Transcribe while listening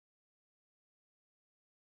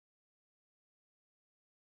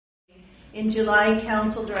In July,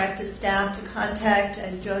 Council directed staff to contact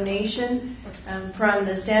Joe Nation from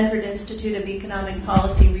the Stanford Institute of Economic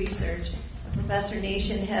Policy Research. Professor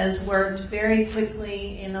Nation has worked very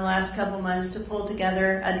quickly in the last couple months to pull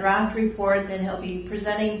together a draft report that he'll be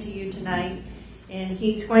presenting to you tonight. And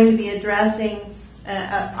he's going to be addressing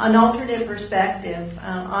an alternate perspective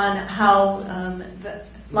on how the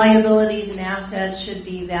liabilities and assets should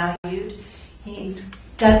be valued. He's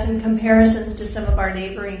got some comparisons to some of our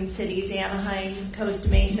neighboring cities, Anaheim, Costa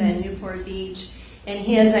Mesa, and Newport Beach, and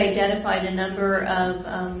he has identified a number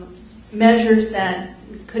of measures that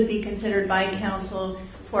could be considered by council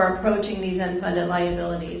for approaching these unfunded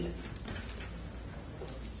liabilities.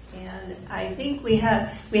 And I think we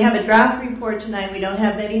have a draft report tonight. We don't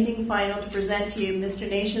have anything final to present to you. Mr.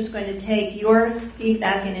 Nation's going to take your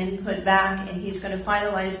feedback and input back, and he's going to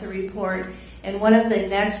finalize the report. And one of the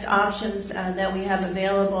next options that we have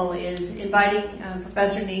available is inviting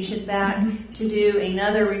Professor Nation back to do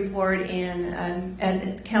another report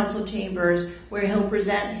at council chambers where he'll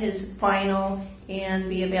present his final and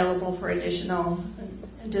be available for additional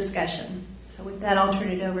discussion. So with that, I'll turn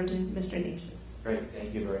it over to Mr. Nation. Great,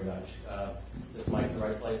 thank you very much. Is this mic in the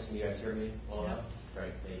right place? Can you guys hear me well enough?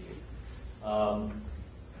 Great, thank you.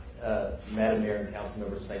 Madam Mayor and council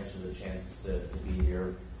members, thanks for the chance to be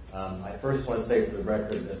here. I first want to say for the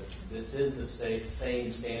record that this is the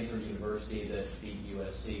same Stanford University that beat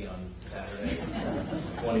USC on Saturday,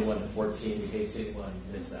 21-14, in case anyone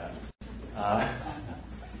missed that. At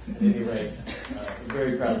any rate, I'm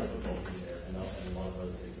very proud of the football team there and a lot of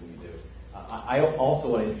other things that we do. I also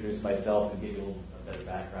want to introduce myself and give you a better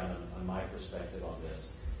background on my perspective on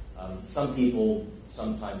this. Some people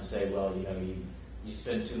sometimes say, well, you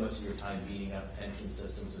spend too much of your time beating up pension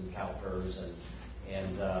systems and CalPERS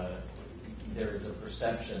and there's a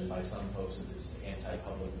perception by some folks that this is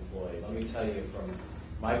anti-public employee. Let me tell you from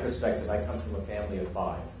my perspective, I come from a family of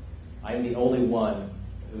 5. I'm the only one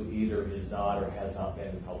who either is not or has not been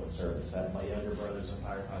in public service. My younger brother's a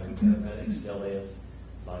firefighter paramedic, still is.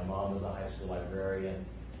 My mom was a high school librarian.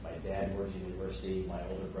 My dad works at university. My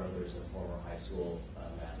older brother is a former high school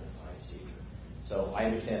math and science teacher. So I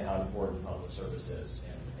understand how important public service is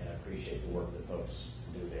and I appreciate the work that folks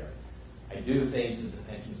do there. I do think that the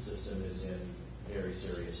pension system is in very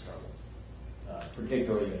serious trouble,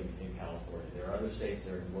 particularly in California. There are other states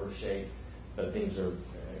that are in worse shape, but things are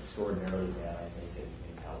extraordinarily bad, I think,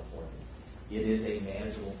 in California. It is a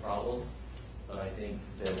manageable problem, but I think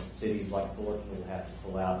that cities like Fullerton will have to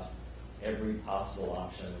pull out every possible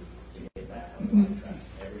option to get back on the right track.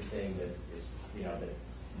 Everything that is, that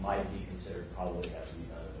might be considered probably has to be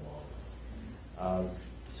done in the long run.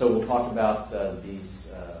 So we'll talk about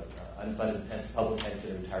these unfunded public pension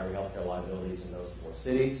and retiree healthcare liabilities in those 4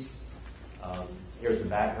 cities. Here's the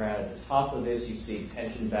background. At the top of this, you see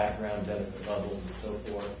pension background, benefit levels, and so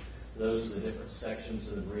forth. Those are the different sections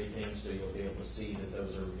of the briefing, so you'll be able to see that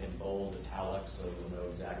those are in bold italics, so you'll know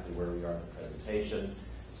exactly where we are in the presentation.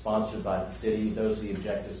 Sponsored by the city. Those are the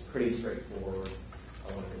objectives, pretty straightforward.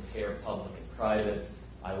 I want to compare public and private.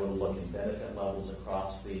 I want to look at benefit levels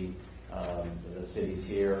across the cities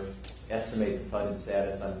here. Estimate the funded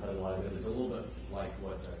status, unfunded liabilities, a little bit like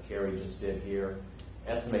what Carrie just did here.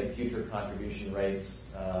 Estimate future contribution rates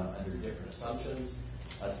under different assumptions.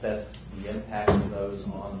 Assess the impact of those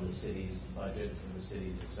on the city's budgets and the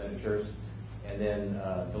city's expenditures. And then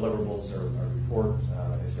deliverables or report,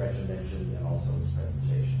 as Gretchen mentioned, and also this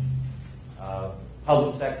presentation.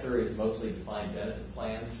 Public sector is mostly defined benefit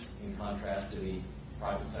plans in contrast to the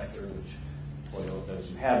private sector, which for those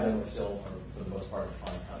who have them are still, for the most part,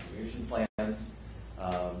 defined contribution plans.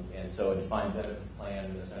 And so a defined benefit plan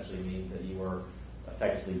essentially means that you are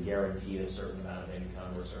effectively guaranteed a certain amount of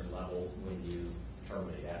income or a certain level when you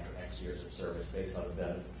terminate after X years of service based on a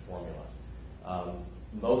benefit formula.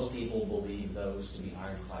 Most people believe those to be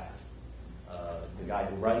ironclad. The guy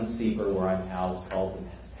who runs CEPR, where I'm housed, calls them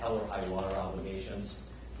hell or high water obligations.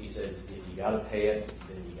 He says if you got to pay it,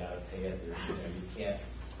 then you got to pay it. You can't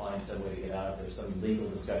find some way to get out of it. There's some legal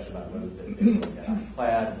discussion about whether they're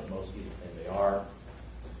ironclad, but most people think they are.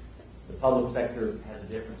 The public sector has a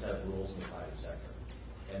different set of rules than the private sector.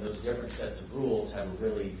 And those different sets of rules have a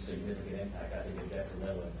really significant impact, I think a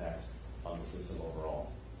detrimental impact on the system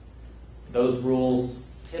overall. Those rules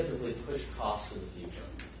typically push costs to the future.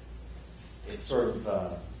 It's sort of,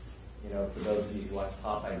 for those of you who watched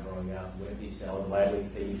Popeye growing up, Wimpy said, I'll gladly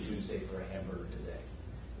pay you Tuesday for a hamburger today.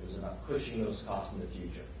 It was about pushing those costs in the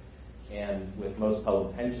future. And with most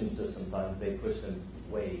public pension system funds, they push them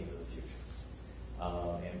way into the future.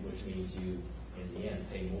 And which means you, in the end,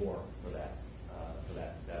 pay more for that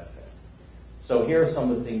benefit. So here are some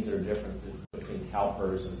of the things that are different between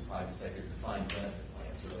CalPERS and the private sector defined benefit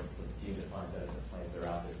plans, for the few defined benefit plans that are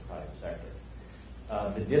out there in the private sector.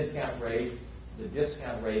 The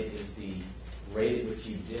discount rate is the rate at which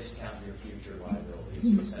you discount your future liabilities.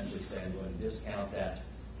 You're essentially saying, I'm going to discount that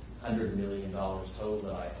 $100 million total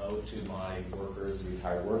that I owe to my workers,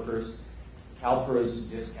 retired workers. CalPERS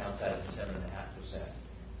discounts that at 7.5%.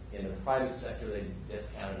 In the private sector, they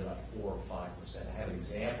discount it about 4 or 5%. I have an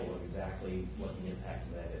example of exactly what the impact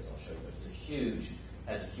of that is. I'll show you. But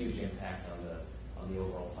has a huge impact on the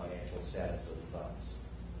overall financial status of the funds.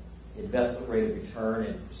 Investment rate of return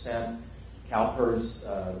in percent. CalPERS,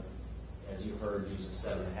 as you heard, uses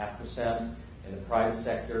 7.5%. In the private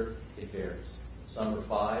sector, it varies. Some are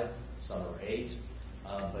 5, some are 8,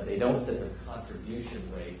 but they don't set their contribution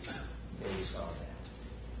rates based on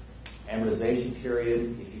that. Amortization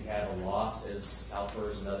period, if you have a loss, as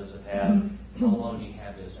CalPERS and others have had, how long do you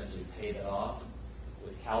have to essentially pay that off?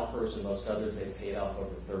 With CalPERS and most others, they pay it off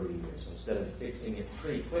over 30 years. So instead of fixing it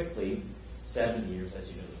pretty quickly, 7 years, as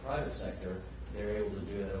you do in the private sector, they're able to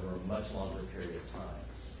do it over a much longer period of time.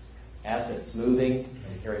 Asset smoothing,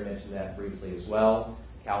 and Carrie mentioned that briefly as well.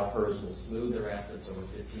 CalPERS will smooth their assets over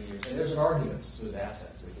 15 years. And there's an argument to smooth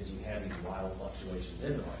assets because you have these wild fluctuations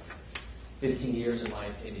in the market. 15 years, in my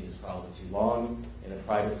opinion, is probably too long. In the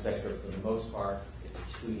private sector, for the most part, it's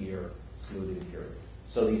a 2-year smoothing period.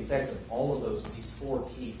 So the effect of all of these 4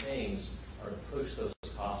 key things are to push those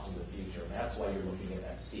costs in the future. And that's why you're looking at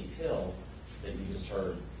that steep hill that you just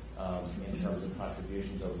heard in terms of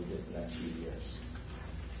contributions over just the next few years.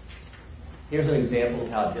 Here's an example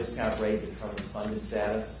of how a discount rate determines funded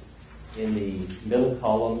status. In the middle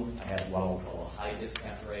column, I have what I'll call a high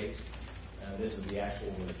discount rate. This is the actual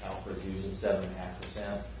one that CalPERS uses,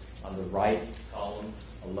 7.5%. On the right column,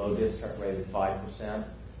 a low discount rate of 5%.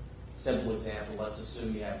 Simple example, let's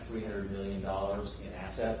assume you have $300 million in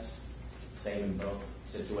assets. Same in both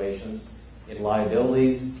situations. In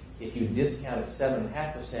liabilities, if you discount at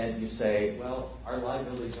 7.5%, you say, well, our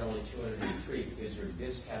liabilities are only $283 because you're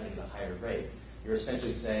discounting at a higher rate. You're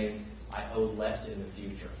essentially saying, I owe less in the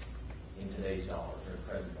future in today's dollars or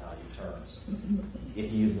present value terms.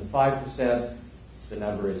 If you use the 5%, the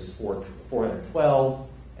number is 412.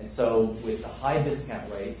 And so with the high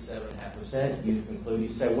discount rate, 7.5%, you conclude,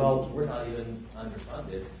 you say, well, we're not even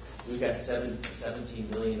underfunded. We've got $17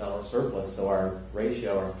 million surplus, so our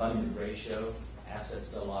ratio, our funded ratio, assets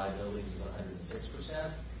to liabilities is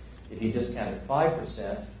 106%. If you discount at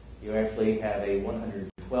 5%, you actually have a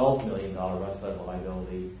 $112 million unfunded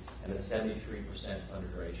liability and a 73%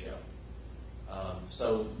 funded ratio.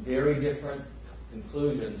 So very different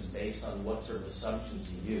conclusions based on what sort of assumptions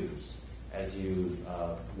you use as you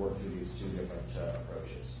work through these 2 different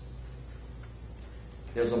approaches.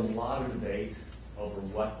 There's a lot of debate over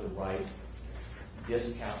what the right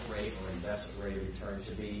discount rate or investment rate of return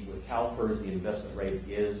should be. With CalPERS, the investment rate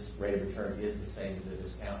of return is the same as the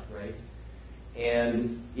discount rate.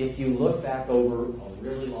 And if you look back over a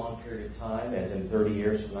really long period of time, as in 30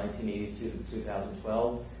 years from 1982 to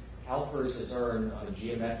 2012, CalPERS has earned on a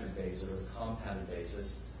geometric basis or a compounded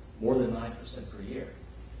basis more than 9% per year.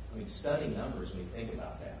 I mean, stunning numbers when you think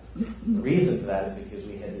about that. The reason for that is because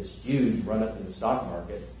we had this huge run-up in the stock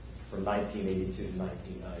market from 1982 to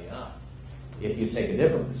 1999. If you take a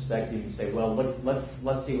different perspective, you say, well,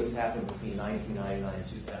 let's see what's happened between 1999 and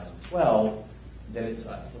 2012. Then it's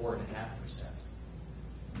about 4.5%.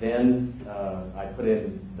 Then I put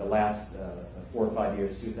in the last 4 or 5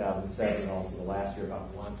 years, 2007, and also the last year,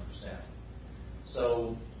 about 1%.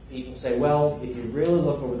 So people say, well, if you really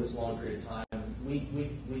look over this long period of time, we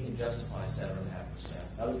can justify 7.5%.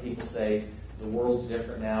 Other people say the world's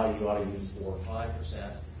different now, you ought to use 4 or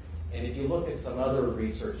 5%. And if you look at some other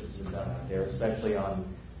research that's been done out there, especially on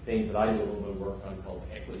things that I do a little bit of work on called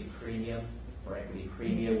equity premium or equity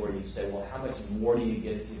premium, where you say, well, how much more do you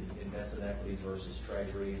get if you invest in equities versus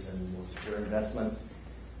treasuries and more secure investments?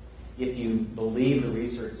 If you believe the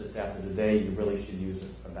research that's out there today, you really should use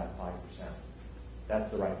about 5%. That's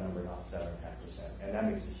the right number, not 7.5%. And that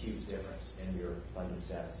makes a huge difference in your funding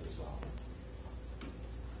status as well.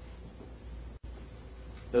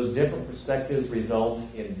 Those different perspectives result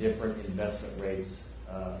in different investment rates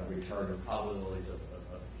of return or probabilities of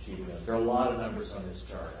achieving those. There are a lot of numbers on this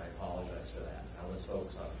chart. I apologize for that. Now let's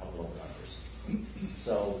focus on a couple of numbers.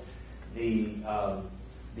 So the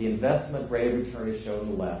investment rate of return is shown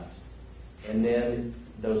on the left. And then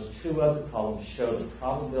those 2 other columns show the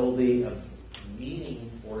probability of meeting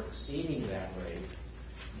or exceeding that rate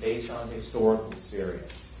based on historical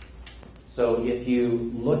experience. So if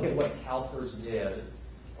you look at what CalPERS did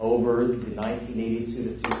over the 1982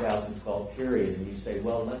 to 2012 period, and you say,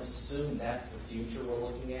 well, let's assume that's the future we're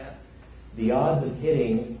looking at, The odds of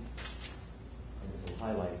hitting, this will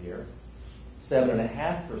highlight here,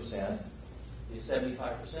 7.5% is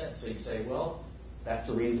 75%. So you say, well, that's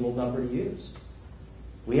a reasonable number to use.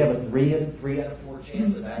 We have a 3 out of 4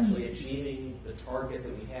 chance of actually achieving the target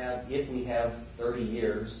that we have if we have 30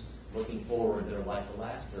 years looking forward that are like the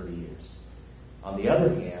last 30 years. On the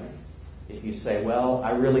other hand, if you say, well,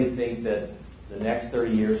 I really think that the next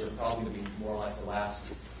 30 years are probably going to be more like the last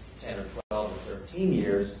 10 or 12 or 13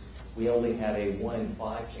 years, we only have a 1 in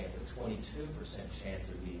 5 chance, a 22% chance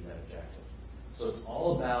of meeting that objective. So it's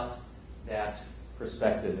all about that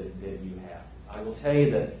perspective that you have. I will tell you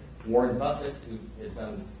that Warren Buffett, who has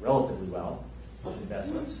done relatively well with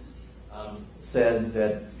investments, says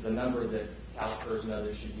that the number that CalPERS and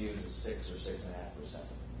others should use is 6 or 6.5%.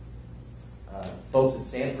 Folks at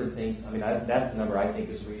Stanford think, that's the number I think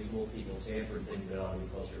is reasonable. People at Stanford think that it ought to be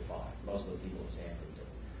closer to 5. Most of the people at Stanford do.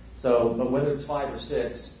 So, but whether it's 5 or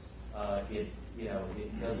 6, it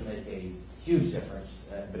doesn't make a huge difference.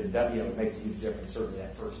 But it does, it makes a huge difference. Certainly,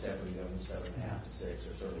 that first step when you go from 7.5 to 6,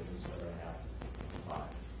 or certainly from 7.5 to 5.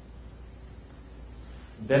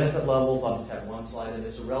 Benefit levels, I'll just have one slide in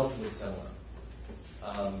this, are relatively similar.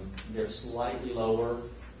 They're slightly lower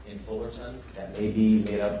in Fullerton. That may be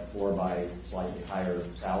made up for by slightly higher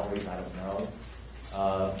salaries, I don't know.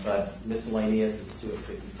 But miscellaneous is 2 at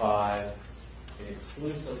 55. It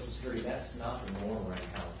excludes Social Security. That's not the norm around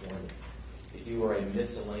California. If you are a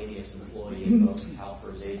miscellaneous employee in most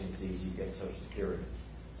CalPERS agencies, you get Social Security.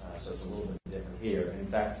 So it's a little bit different here. In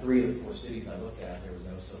fact, 3 of the 4 cities I looked at, there was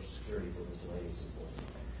no Social Security for miscellaneous employees.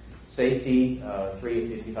 Safety, 3 at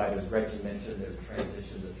 55, as Gretchen mentioned, there's a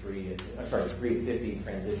transition to 3 at 50,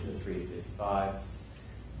 transition to 3 at 55.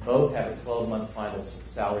 Both have a 12-month final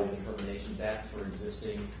salary determination. That's for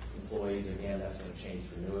existing employees. Again, that's going to change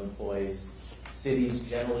for new employees. Cities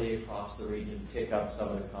generally across the region pick up some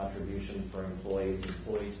of the contribution for employees.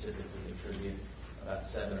 Employees typically contribute about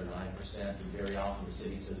 7 or 9%, and very often the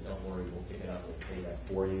city says, don't worry, we'll pick it up, we'll pay that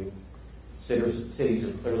for you. Cities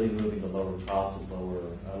are clearly moving to lower costs and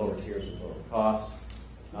lower tiers of lower cost.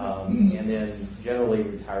 And then generally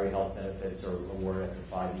retiree health benefits are awarded after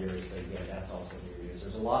 5 years, but again, that's also new years.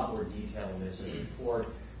 There's a lot more detail in this in the report.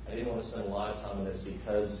 I didn't want to spend a lot of time on this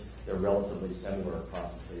because they're relatively similar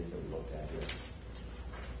across the cities that we looked at here.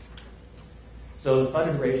 So the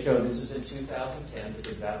funded ratio, and this is in 2010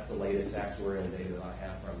 because that's the latest actuarial data that I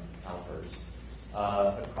have from CalPERS.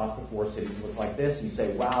 Across the 4 cities look like this. You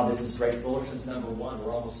say, wow, this is great. Fullerton's number 1.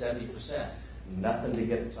 We're almost 70%. Nothing to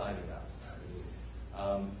get excited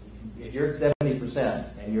about. If you're at 70%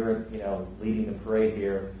 and you're leading the parade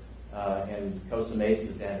here, and Costa Mesa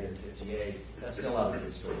is down here at 58, that's still not a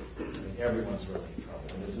good story. Everyone's really in trouble,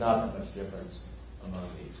 and there's not that much difference among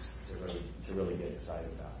these to really get excited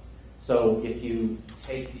about. So if you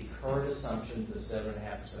take the current assumptions, the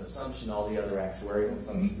 7.5% assumption, all the other actuarial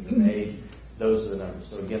assumptions that are made, those are the numbers.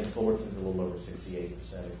 So again, Fullerton's a little over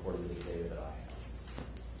 68% according to the data that I have.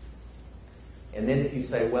 And then if you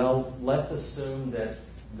say, well, let's assume that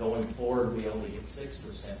going forward we only get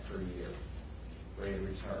 6% per year rate of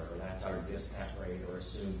return, or that's our discount rate or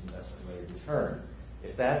assumed investment rate of return.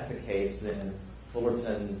 If that's the case, then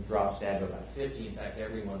Fullerton drops down to about 50. In fact,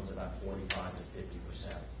 everyone's about 45 to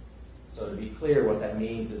 50%. So to be clear, what that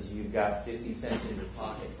means is you've got 50 cents in your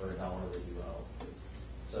pocket for $1 that you owe.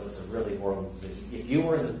 So it's a really horrible position. If you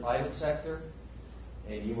were in the private sector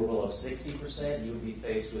and you were below 60%, you would be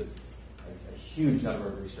faced with a huge number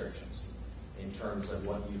of restrictions in terms of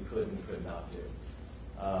what you could and could not do.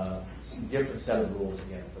 Different set of rules,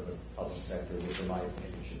 again, for the public sector, which in my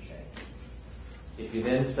opinion should change. If you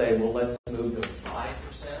then say, well, let's move to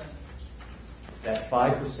 5%, that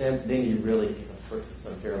 5%, then you really get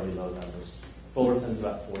some fairly low numbers. Fullerton's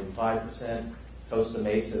about 45%. Costa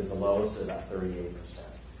Mesa is the lowest at about 38%.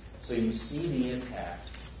 So you see the impact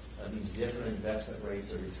of these different investment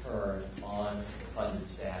rates of return on the funded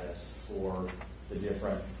status for the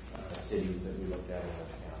different cities that we looked at in our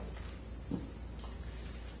county.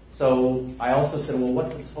 So I also said, well,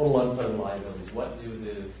 what's the total unfunded liabilities? What do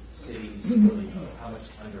the cities really owe? How much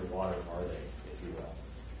underwater are they, if you will?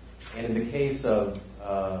 And in the case of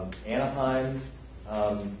Anaheim,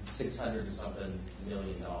 $600 and something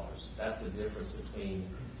million. That's the difference between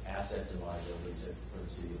assets and liabilities for the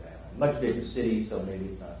city of Anaheim. Much bigger city, so maybe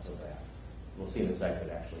it's not so bad. We'll see in a second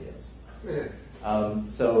it actually is.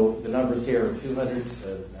 So the numbers here are 200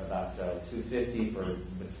 to about 250 for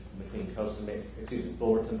between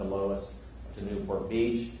Fullerton, the lowest, to Newport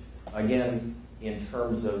Beach. Again, in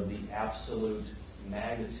terms of the absolute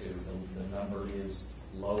magnitude, the number is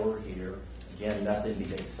lower here. Again, nothing to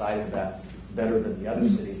get excited about. It's better than the other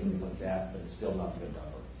cities that we looked at, but it's still not a good number.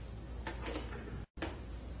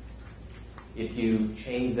 If you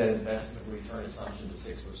change that investment return assumption to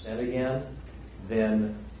 6% again,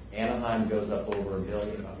 then Anaheim goes up over $1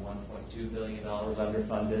 billion, about $1.2 billion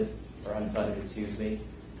underfunded, or unfunded, excuse me.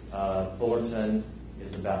 Fullerton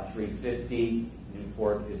is about $350.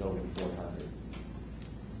 Newport is over $400.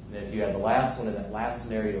 And if you have the last one in that last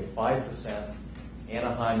scenario of 5%,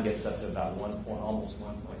 Anaheim gets up to about almost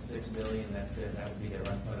 $1.6 billion. That would be their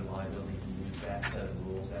unfunded liability. You use that set of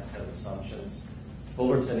rules, that set of assumptions.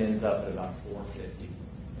 Fullerton ends up at about $450.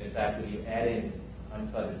 In fact, when you add in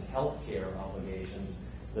unfunded health care obligations,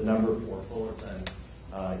 the number for Fullerton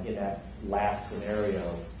in that last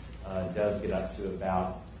scenario does get up to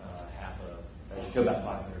about $500 million, $500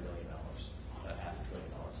 billion,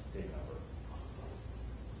 big number.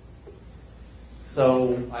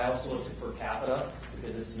 So I also looked at per capita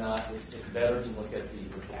because it's better to look at the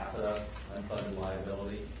per capita unfunded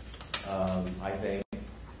liability, I think.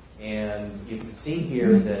 And you can see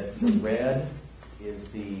here that the red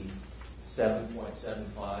is the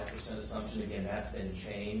 7.75% assumption. Again, that's been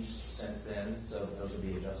changed since then, so those will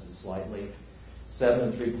be adjusted slightly.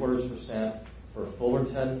 7.75% for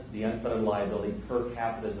Fullerton. The unfunded liability per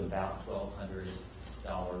capita is about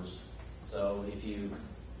 $1,200. So if you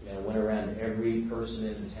went around to every person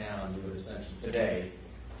in the town, you would essentially today,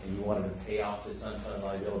 and you wanted to pay off this unfunded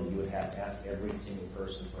liability, you would have to ask every single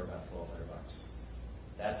person for about $1,200.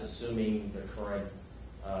 That's assuming the current.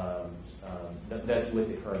 That's with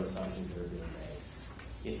the current assumptions that are being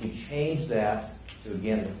made. If you change that to,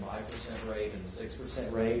 again, the 5% rate and the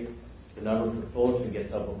 6% rate, the number for Fullerton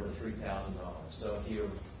gets up over $3,000. So if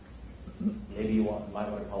you maybe might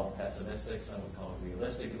want to call it pessimistic, some would call it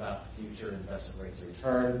realistic about the future investment rates of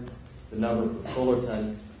return, the number for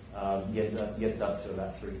Fullerton gets up to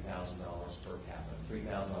about $3,000 per capita,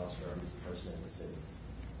 $3,000 for every person in the city.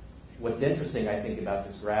 What's interesting, I think, about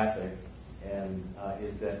this graphic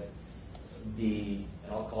is that and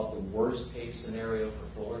I'll call it the worst case scenario for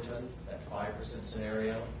Fullerton, that 5%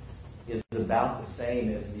 scenario, is about the same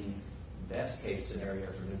as the best case scenario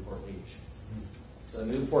for Newport Beach. So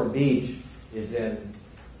Newport Beach is in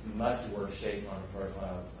much worse shape on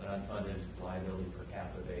an unfunded liability per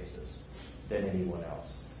capita basis than anyone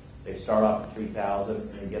else. They start off at $3,000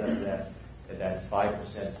 and they get up to that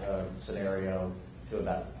 5% scenario to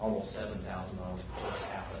about almost $7,000 per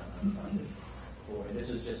capita unfunded. And this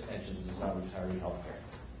is just pensions, this is not retiree health care.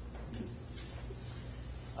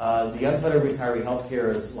 The unfunded retiree health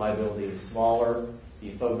care liability is smaller.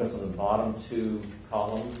 You focus on the bottom two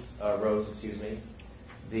rows.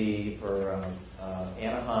 For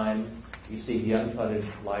Anaheim, you see the unfunded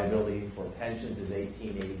liability for pensions is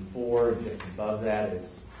 $1,884. Just above that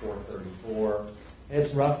is $434. And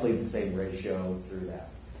it's roughly the same ratio through that.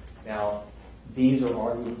 Now, these are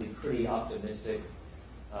arguably pretty optimistic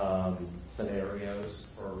scenarios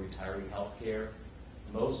for retiree health care.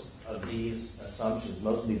 Most of these assumptions,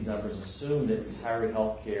 most of these numbers assume that retiree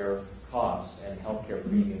health care costs and health care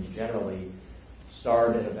premiums generally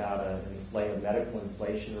start at about a medical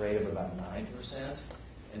inflation rate of about 9%,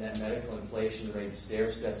 and that medical inflation rate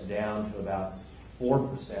stair steps down to about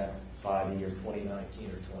 4% by the year 2019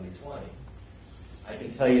 or 2020. I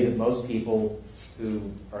can tell you that most people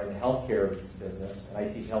who are in the healthcare business, and I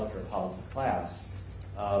teach healthcare policy class,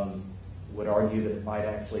 would argue that it might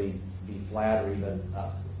actually be flat or even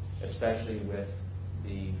up, especially with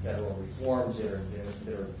the federal reforms that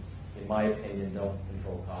are, in my opinion, don't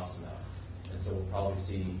control costs enough. And so we'll probably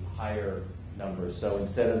see higher numbers. So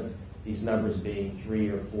instead of these numbers being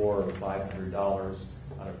 $300 or $400 or $500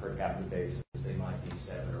 on a per capita basis, they might be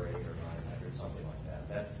 $700 or $800 or $900, something like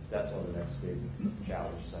that. That's one of the next big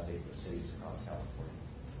challenges, I think, for cities across California.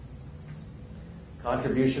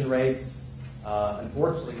 Contribution rates.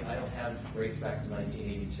 Unfortunately, I don't have rates back to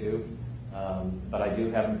 1982, but I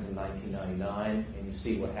do have them from 1999, and you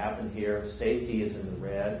see what happened here. Safety is in the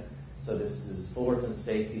red. So this is Fullerton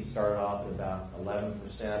safety started off at about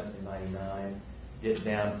 11% in 99, dipped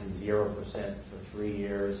down to 0% for 3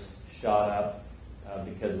 years, shot up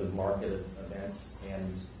because of market events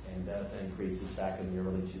and benefit increases back in the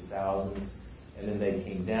early 2000s. And then they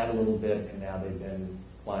came down a little bit, and now they've been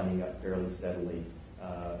climbing up fairly steadily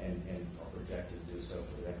and are projected to do so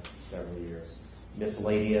for the next several years.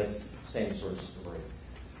 Miscellaneous, same sort of story.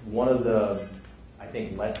 One of the, I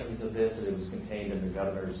think, lessons of this, and it was contained in the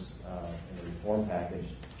governor's in the reform package,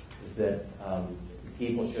 is that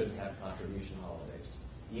people shouldn't have contribution holidays.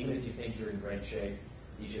 Even if you think you're in great shape,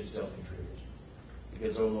 you should still contribute.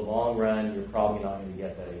 Because over the long run, you're probably not going to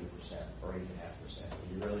get that 8% or 8.5%.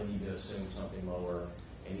 You really need to assume something lower.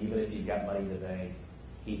 And even if you've got money in the bank,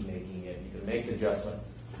 keep making it. You can make the adjustment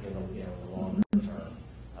in the longer term.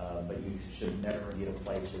 but you should never be in a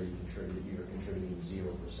place where you're contributing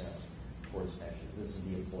 0% towards pensions. This is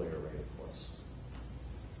the employer rate, of course.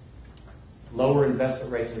 Lower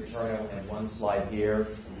investment rates of return. I only have one slide here.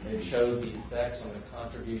 It shows the effects on the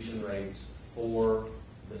contribution rates for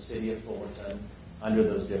the city of Fullerton under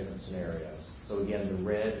those different scenarios. So again, the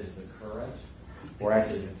red is the current, or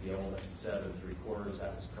actually it's the old, that's the 7 3/4.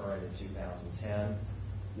 That was current in 2010.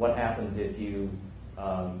 What happens if you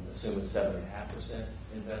assume a 7.5%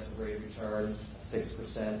 investment rate of return, a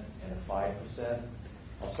 6%, and a 5%?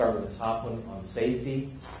 I'll start with the top one on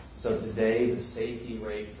safety. So today, the safety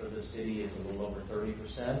rate for the city is a little over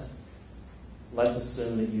 30%. Let's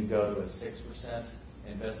assume that you go to a 6%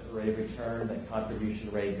 investment rate of return. That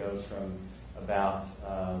contribution rate goes from about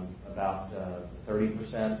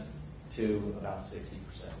 30% to about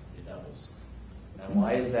 60%. It doubles. Now,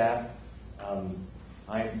 why is that?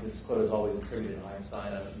 This quote is always attributed to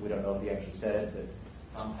Einstein. We don't know if he actually said it, that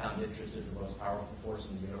compound interest is the most powerful force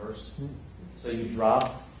in the universe. So you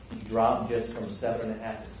drop just from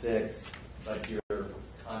 7.5 to 6, but your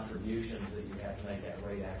contributions that you have to make that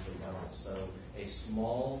rate actually doubles. So a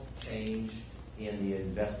small change in the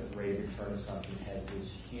investment rate of return assumption has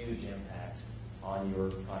this huge impact on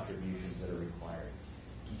your contributions that are required.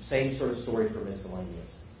 Same sort of story for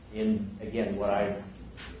miscellaneous. Again, what I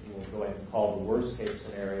will go ahead and call the worst case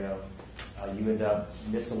scenario, you end up,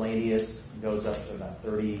 miscellaneous goes up to about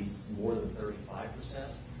more than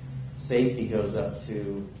 35%. Safety goes up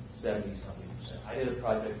to 70-something%. I did a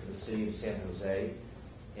project for the city of San Jose,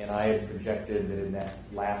 and I had projected that in that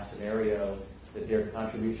last scenario that their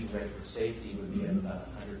contribution rate for safety would be at about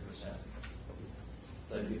 100%.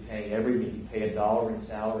 So if you pay $1 in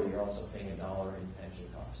salary, you're also paying $1 in pension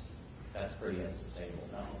cost. That's pretty unsustainable.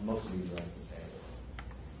 Now, most of these are unsustainable.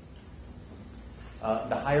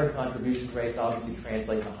 The higher contribution rates obviously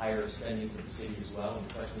translate to higher spending for the city as well. And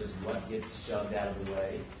the question is, what gets shoved out of the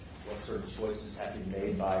way? What sort of choices have to be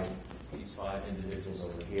made by these 5 individuals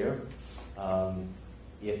over here?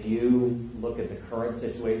 If you look at the current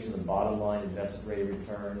situation, the bottom line investment rate of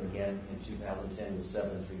return, again, in 2010 was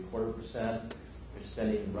 7 3/4%. They're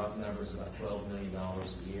spending, rough numbers, about $12 million a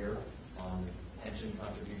year on pension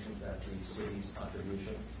contributions. That's the city's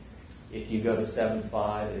contribution. If you go to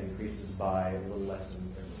 7.5, it increases by a little less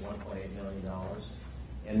than $1.8 million.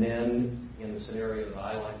 And then in the scenario that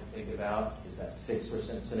I like to think about is that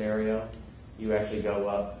 6% scenario, you actually go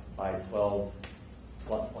up by $12.3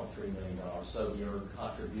 million. So your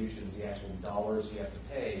contributions, the actual dollars you have to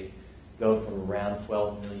pay, go from around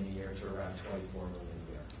 $12 million a year to around $24 million a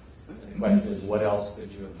year. And the question is, what else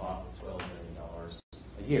could you have bought with $12 million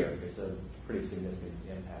a year? It's a pretty significant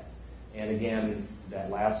impact. And again,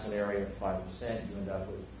 that last scenario at 5%, you end up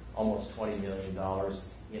with almost $20 million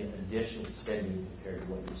in additional spending compared to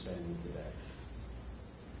what you're spending today.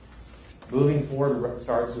 Moving forward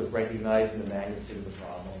starts with recognizing the magnitude of the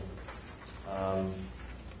problem.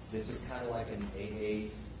 This is kind of like an AA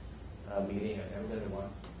meeting. I've never been to one.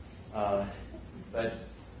 But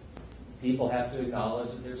people have to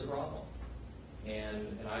acknowledge that there's a problem.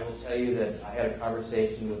 And I will tell you that I had a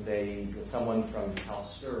conversation with someone from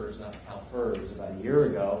CalSTRS, not CalPERS, about a year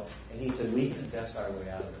ago, and he said, we can invest our way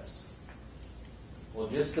out of this. Well,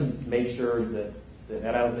 just to make sure that and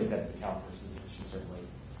I don't think that's the CalPERS decision, certainly,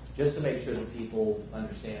 just to make sure that people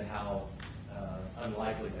understand how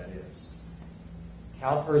unlikely that is.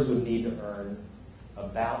 CalPERS would need to earn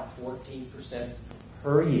about 14%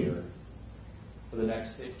 per year for the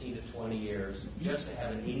next 15 to 20 years just to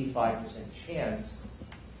have an 85% chance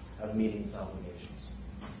of meeting its obligations.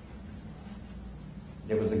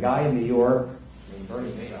 There was a guy in New York named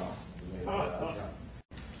Bernie Madoff.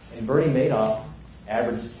 And Bernie Madoff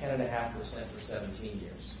averaged 10.5% for 17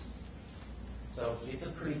 years. So it's a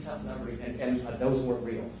pretty tough number, and those weren't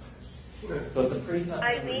real. So it's a pretty tough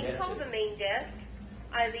number to get Eileen, call the main desk.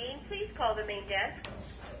 Eileen, please call the main desk.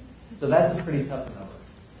 So that's a pretty tough number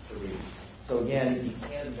to reach. So again, you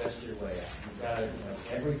can't invest your way out. You've got to,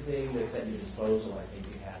 everything that's at your disposal, I think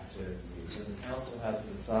you have to use. And the council has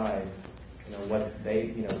to decide, what they,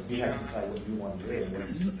 you have to decide what you want to do, and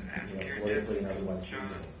what's, politically and otherwise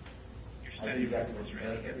feasible. I think you've got to look at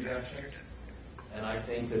benefit reductions, and I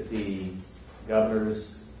think that the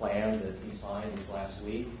governor's plan that he signed this last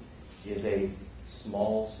week is a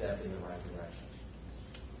small step in the right direction.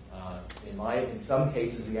 In some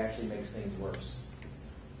cases, he actually makes things worse.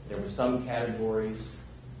 There were some categories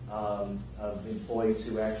of employees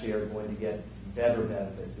who actually are going to get better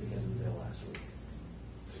benefits because of the bill last week.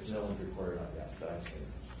 There's no one's reported on that I've seen.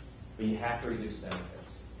 But you have to reduce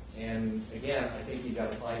benefits. And again, I think you've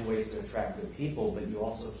got to find ways to attract good people, but you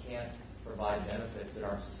also can't provide benefits that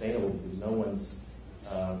aren't sustainable because no one's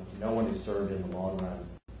no one is served in the long run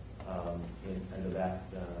under that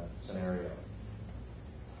scenario.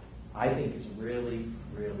 I think it's really,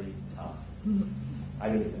 really tough. I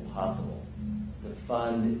think it's impossible to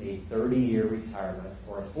fund a 30-year retirement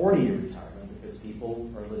or a 40-year retirement because people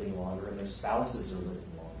are living longer and their spouses are living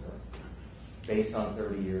longer based on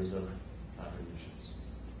 30 years of contributions.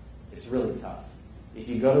 It's really tough. If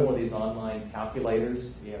you go to one of these online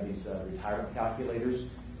calculators, you have these retirement calculators,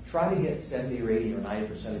 try to get 70 or 80 or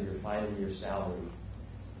 90% of your final year salary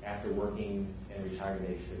after working and retiring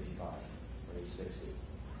at age 55 or age 60.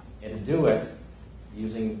 And to do it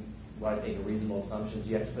using what I think are reasonable assumptions,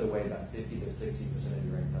 you have to put away about 50 to 60% of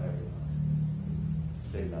your income every month.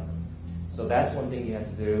 It's a big number. So that's one thing you have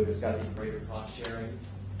to do. There's got to be greater cost sharing,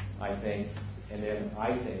 I think. And then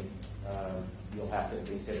I think you'll have to at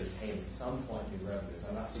least entertain at some point new revenues.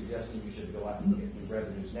 I'm not suggesting you should go out and get new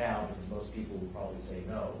revenues now because most people will probably say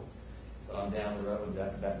no. But on down the road,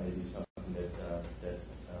 that may be something that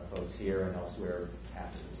folks here and elsewhere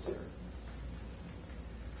have to consider.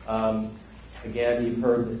 Again, you've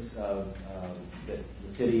heard this, that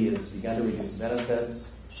the city has begun to reduce benefits,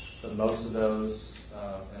 but most of those,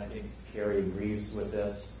 and I think Carrie agrees with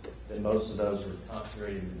this, that most of those are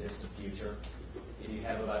concentrated in the distant future. If you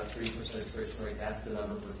have about a 3% attrition rate, that's the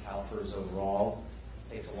number for CalPERS overall.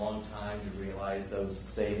 It takes a long time to realize those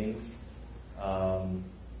savings.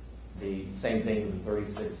 The same thing with the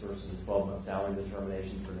 36 versus 12-month salary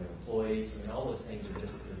determination for new employees. I mean, all those things are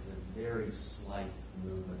just the very slight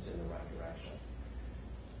movements in the right direction.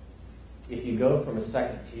 If you go from a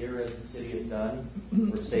second tier, as the city has done,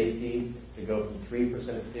 for safety, to go from 3%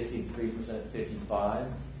 at 50 to 3% at 55,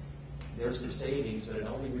 there's some savings, but it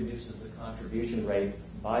only reduces the contribution rate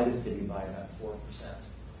by the city by about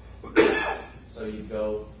 4%. So you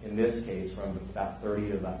go, in this case, from about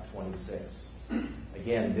 30 to about 26.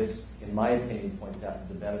 Again, this, in my opinion, points out that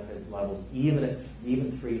the benefits levels, even 3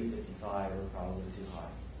 to 55, are probably too high.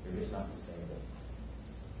 They're just not sustainable.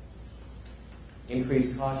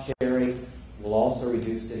 Increased cost sharing will also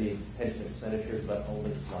reduce city pension expenditures, but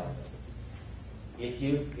only slightly.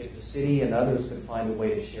 If the city and others could find a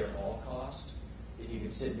way to share all costs, if you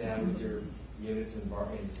could sit down with your units in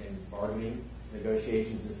bargaining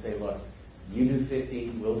negotiations and say, look, you do 50,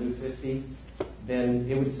 we'll do 50, then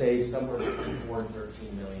it would save somewhere between $4 and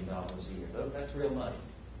 $13 million a year. That's real money.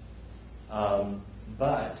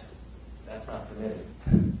 But that's not permitted.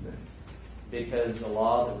 Because the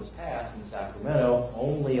law that was passed in Sacramento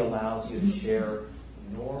only allows you to share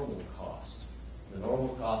normal cost. The normal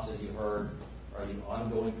cost, as you heard, are the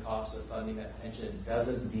ongoing costs of funding that pension. It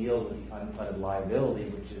doesn't deal with the unfunded liability,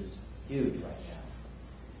 which is huge right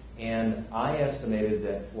now. And I estimated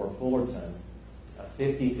that for Fullerton, a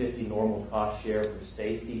 50-50 normal cost share for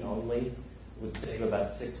safety only would save about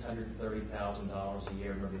 $630,000 a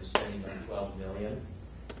year. Remember, they're spending about $12 million.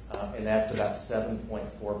 And that's about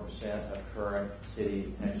 7.4% of current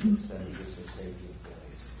city pension expenditures for safety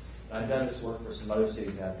employees. I've done this work for some other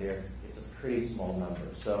cities out there. It's a pretty small number.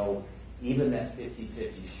 So even that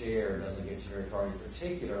 50-50 share doesn't get you very far. In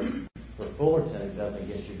particular, for Fullerton, it doesn't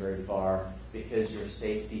get you very far because your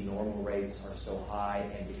safety normal rates are so high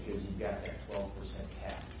and because you've got that 12%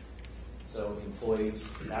 cap. So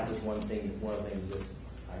employees, that was one of the things that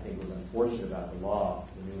I think was unfortunate about the law,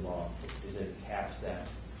 the new law, is it caps that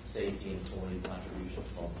safety employee contribution to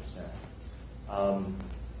 12%.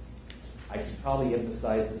 I should probably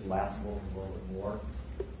emphasize this last one a little bit more,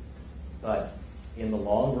 but in the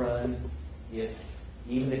long run,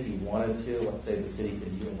 even if you wanted to, let's say the city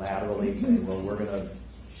could unilaterally say, well, we're going to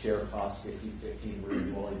share costs 50-50, we're going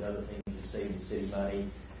to do all these other things to save the city money.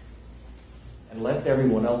 Unless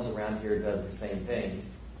everyone else around here does the same thing,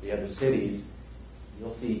 the other cities,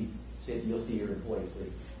 you'll see your employees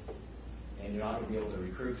leave. And you're not going to be able to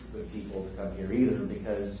recruit good people to come here either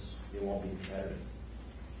because it won't be competitive.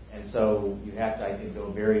 And so you have to, I think, go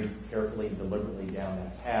very carefully and deliberately down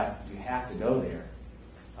that path. You have to go there.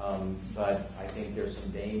 But I think there's some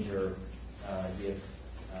danger if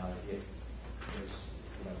there's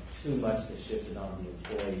too much that's shifted on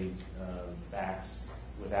the employees' backs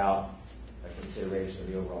without a consideration of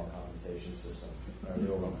the overall compensation system, or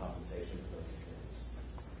the overall compensation for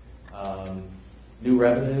those employees. New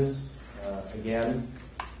revenues. Again,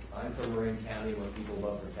 I'm from Marin County where people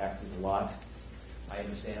vote for taxes a lot. I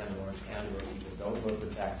understand I'm in Orange County where people don't vote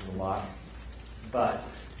for taxes a lot. But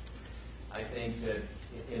I think that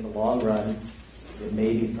in the long run, it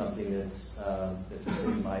may be something that's that the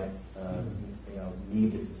city might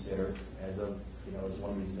need to consider as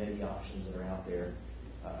one of these many options that are out there.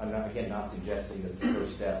 I'm not suggesting that's the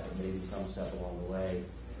first step, but maybe some step along the way.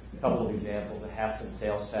 A couple of examples: a half-cent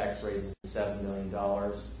sales tax raises $7 million.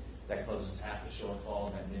 That closes half the shortfall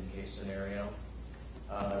in that mid-case scenario.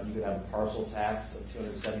 You could have a parcel tax of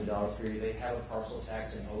 $270 per year. They have a parcel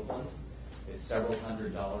tax in Oakland. It's several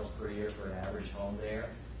 $100s per year for an average home there.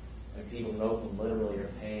 And people in Oakland literally are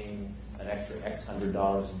paying an extra X $100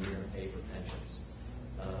 a year to pay for pensions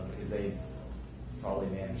because they probably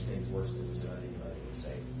manage things worse than anybody in the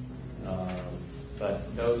state.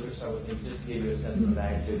 But those are some of the things, just to give you a sense of the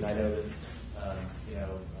magnitude. And I know that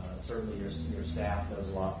certainly your staff knows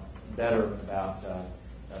a lot better about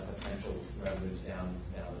potential revenues down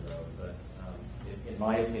the road. But in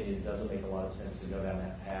my opinion, it doesn't make a lot of sense to go down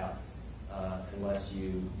that path unless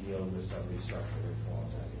you deal with some of these structural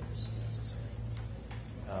reforms I think is necessary.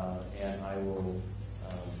 And I will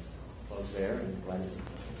close there and glad to take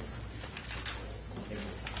questions. Thank you.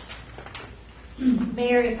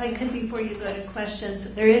 Mayor, if I could, before you go to questions,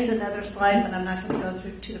 there is another slide, but I'm not going to go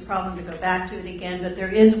through to the problem to go back to it again, but there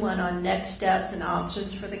is one on next steps and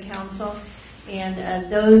options for the council. And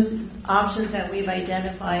those options that we've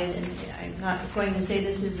identified, and I'm not going to say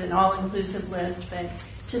this is an all-inclusive list, but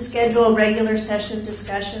to schedule regular session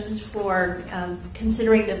discussions for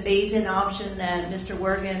considering the phase-in option that Mr.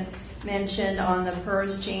 Wergen mentioned on the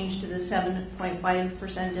PERS change to the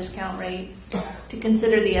 7.5% discount rate, to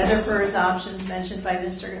consider the other PERS options mentioned by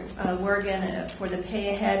Mr. Wergen for the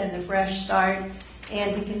pay-ahead and the fresh start,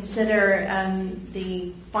 and to consider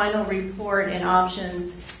the final report and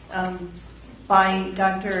options by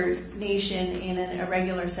Dr. Nation in a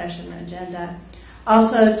regular session agenda.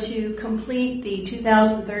 Also, to complete the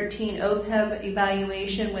 2013 OPEB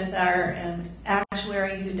evaluation with our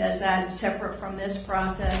actuary who does that separate from this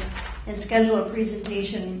process, and schedule a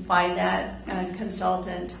presentation by that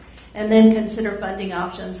consultant. And then consider funding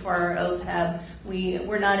options for our OPEB.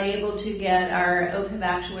 We're not able to get our OPEB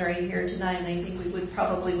actuary here tonight, and I think we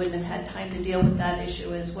wouldn't have had time to deal with that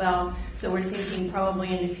issue as well. So we're thinking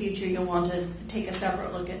probably in the future you'll want to take a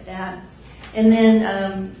separate look at that. And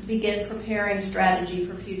then begin preparing strategy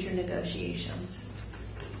for future negotiations.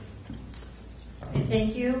 Okay,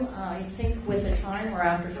 thank you. I think with the time, we're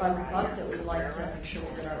after 5 o'clock, that we'd like to make sure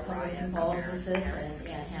we get our public involved with this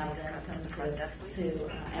and have them come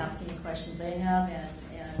to ask any questions they have. And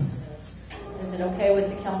is it okay with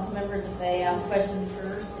the council members if they ask questions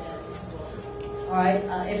first? All right.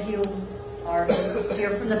 If you are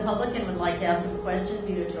here from the public and would like to ask some questions,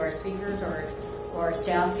 either to our speakers or our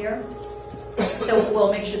staff here, so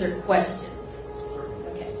we'll make sure they're questions.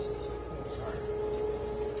 Okay.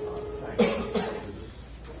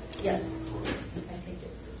 Yes. I think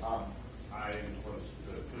it is. I was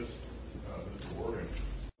just Mr. Wergen.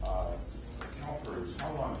 CalPERS,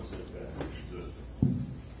 how long has it been in existence?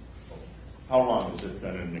 How long has it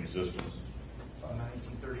been in existence?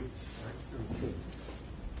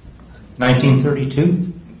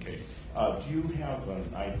 1932. Okay. Do you have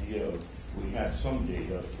an idea of, we had some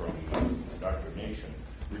data from Dr. Nation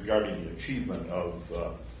regarding the achievement of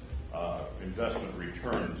investment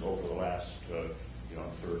returns over the last 30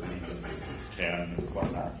 to 10 and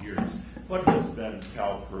whatnot years. What has been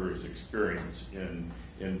CalPERS' experience in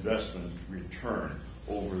investment return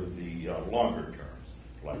over the longer terms,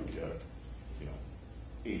 like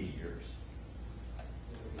 80 years?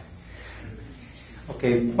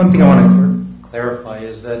 Okay, one thing I want to clarify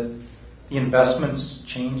is that the investments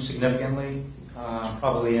changed significantly,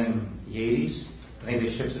 probably in the 80s. I think they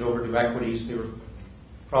shifted over to equities. They were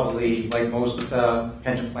probably, like most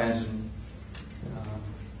pension plans, and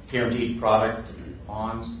guaranteed product,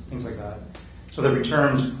 bonds, things like that. So the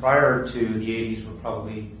returns prior to the 80s were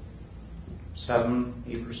probably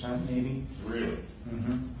 7-8% maybe. Really?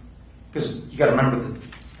 Because you got to remember the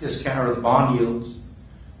discount or the bond yields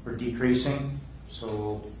were decreasing,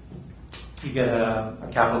 so you get a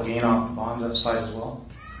capital gain off the bond side as well.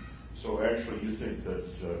 So actually, you think that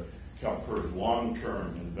CalPERS'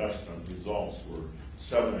 long-term investment results were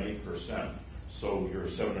 7-8%. So your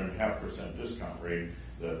 7.5% discount rate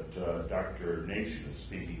that Dr. Nation is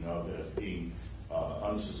speaking of as being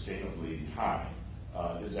unsustainably high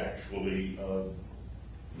is actually a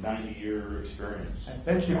 90-year experience. I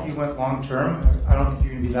bet you if you went long term, I don't think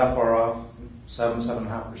you're going to be that far off,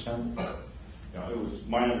 7.5%. Now, it was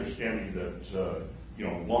my understanding that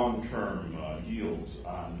long-term yields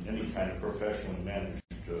on any kind of professionally managed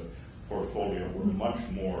portfolio were much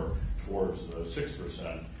more towards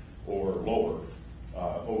 6% or lower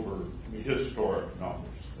over historic numbers.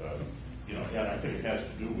 And I think it has to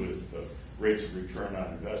do with rates of return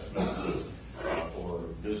on investments or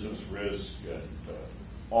business risk and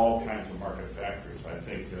all kinds of market factors. I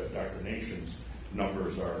think Dr. Nation's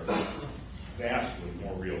numbers are vastly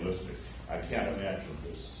more realistic. I can't imagine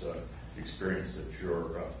this experience that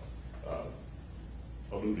you're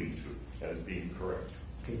alluding to as being correct.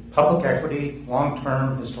 Okay, public equity,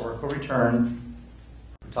 long-term historical return,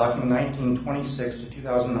 we're talking 1926 to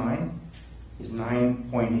 2009, is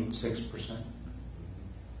 9.86%.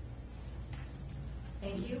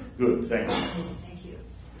 Thank you. Good, thank you. Thank you.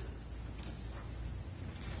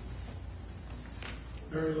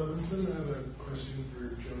 Barry Levinson, I have a question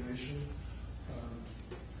for Joe Nation.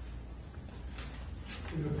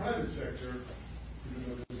 In the private sector, even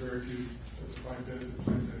though there's very few defined benefit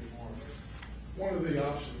plans anymore, one of the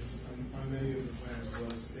options on many of the plans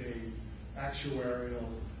was a actuarial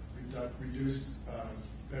reduced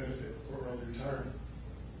benefit for early retirement.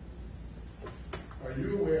 Are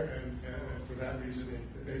you aware, and for that reason,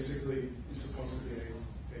 it basically is supposed to be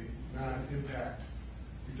a non-impact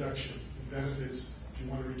reduction in benefits. If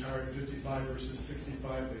you want to retire at 55 versus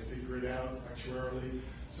 65, they figure it out actuarially,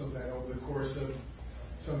 so that over the course of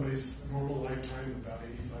somebody's normal lifetime, about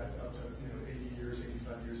 85 up to 80 years,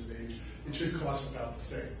 85 years of age, it should cost about the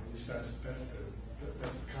same. At least that's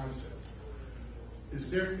the concept.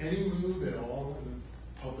 Is there any move at all in the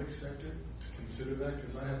public sector to consider that?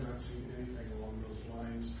 Because I have not seen anything along those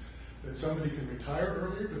lines. That somebody can retire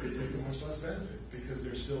earlier, but they take a much less benefit because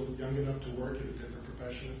they're still young enough to work in a different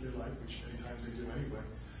profession if they like, which many times they do anyway.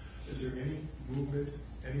 Is there any movement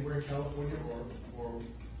anywhere in California or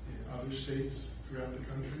in other states throughout the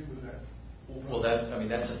country with that? Well,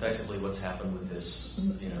 that's effectively what's happened with this.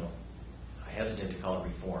 I hesitate to call it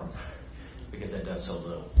reform because it does so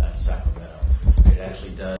little at Sacramento. It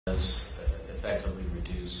actually does effectively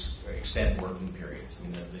reduce or extend working periods.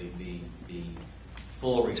 The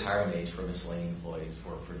full retirement age for miscellaneous employees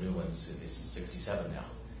for new ones is 67 now,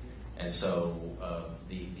 and so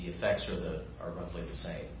the effects are roughly the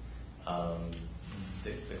same.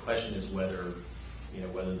 The question is whether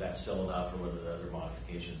that's still enough or whether there are other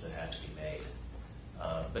modifications that have to be made.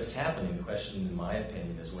 But it's happening. The question, in my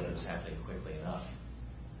opinion, is whether it's happening quickly enough.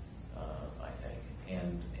 I think,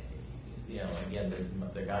 and again,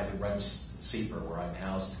 the guy who runs CEPR, where I'm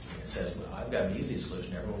housed, says, "Well, I've got an easy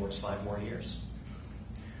solution. Everyone works 5 more years."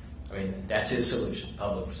 I mean, that's his solution.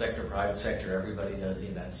 Public sector, private sector, everybody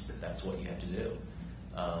does. That's what you have to do,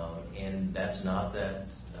 and that's not that.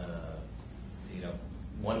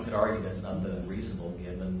 One could argue that's not that unreasonable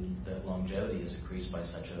given that longevity has increased by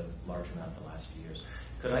such a large amount the last few years.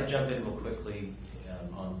 Could I jump in real quickly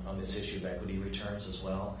on this issue of equity returns as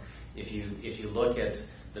well? If you look at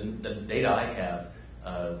the data I have,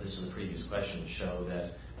 this is the previous question, show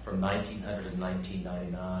that from 1900 to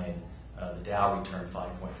 1999, the Dow returned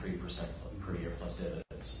 5.3% per year plus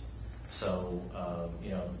dividends. So,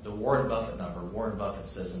 the Warren Buffett number, Warren Buffett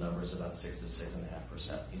says the number is about 6 to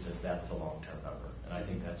 6.5%. He says that's the long-term number. And I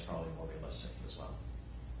think that's probably more realistic as well.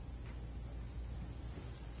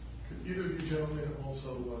 Could either of you gentlemen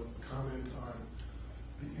also comment on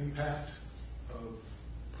the impact of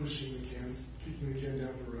kicking the can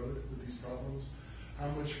down the road with these problems? How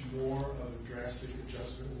much more of a drastic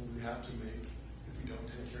adjustment will we have to make if we don't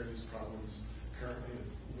take care of these problems currently and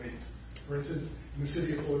wait? For instance, in the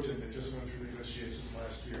city of Fullerton, they just went through negotiations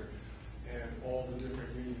last year, and all the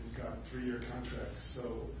different unions got 3-year contracts.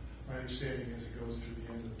 So my understanding is it goes through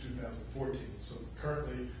the end of 2014. So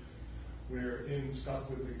currently, we're stuck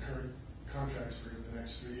with the current contracts for the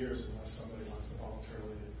next 3 years unless somebody wants to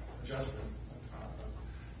voluntarily adjust them.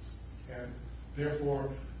 And therefore,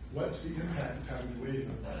 what's the impact of having to wait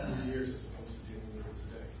 3 years as opposed to dealing with it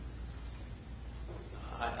today?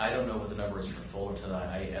 I don't know what the number is for Fullerton.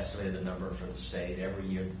 I estimated the number for the state. Every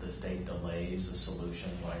year that the state delays a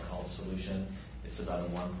solution, what I call a solution, it's about a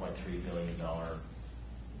 $1.3 billion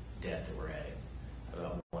debt that we're adding,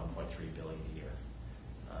 about $1.3 billion a year.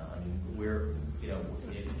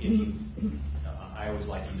 I always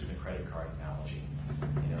like to use the credit card analogy.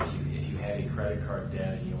 If you have a credit card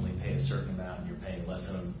debt and you only pay a certain amount and you're paying less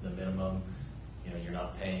than the minimum, you're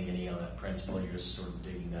not paying any on that principal. You're just sort of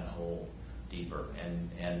digging that hole deeper.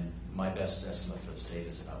 And my best estimate for the state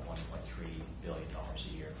is about $1.3 billion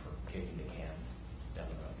a year for kicking the can down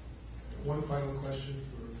the road. One final question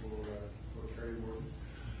for Kerry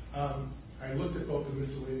Warden. I looked at both the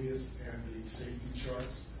miscellaneous and the safety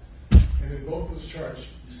charts, and in both those charts,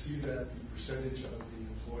 you see that the percentage of the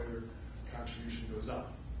employer contribution goes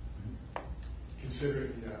up,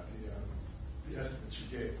 considering the estimates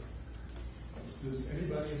you gave. Does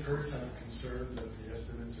anybody in Hertz have a concern that the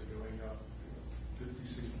estimates are going up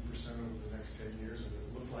 50-60% over the next 10 years, or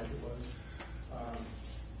it looked like it was?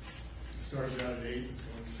 It started out at 8, it's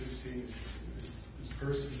going to 16. Is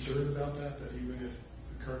Hertz concerned about that even if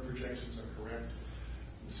the current projections are correct,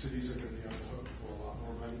 the cities are going to be on the hook for a lot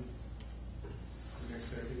more money? the next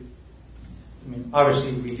decade? I mean,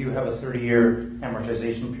 obviously, we do have a 30-year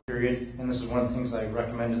amortization period, and this is one of the things I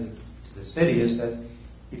recommended to the city is that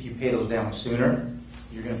if you pay those down sooner,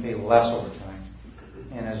 you're going to pay less over time.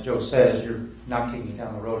 And as Joe says, you're not kicking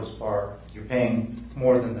down the road as far. You're paying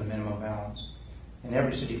more than the minimum balance. And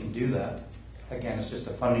every city can do that. Again, it's just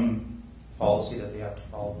a funding policy that they have to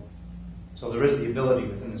follow. So there is the ability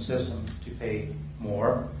within the system to pay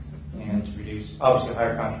more and to reduce, obviously, a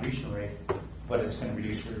higher contribution rate, but it's going to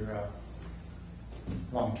reduce your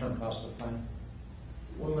long-term cost of the plan.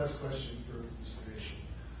 One last question for Mr. Nation.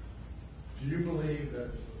 Do you believe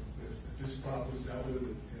that if this problem was dealt with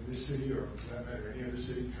in this city, or for that matter, any other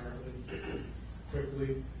city currently,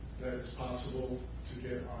 quickly, that it's possible to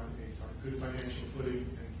get on a good financial footing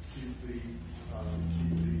and keep the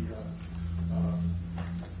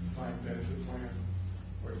defined benefit plan?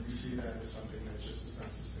 Or do you see that as something that just is not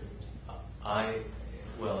sustainable?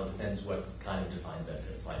 Well, it depends what kind of defined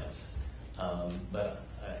benefit plans. But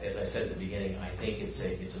as I said at the beginning, I think it's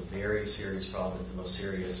a very serious problem. It's the most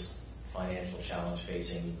serious financial challenge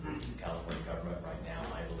facing California government right now,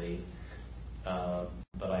 I believe.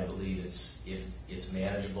 But I believe it's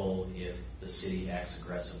manageable if the city acts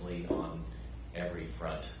aggressively on every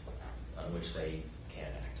front on which they can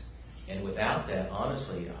act. And without that,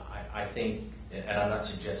 honestly, I think, and I'm not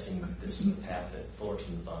suggesting this is the path that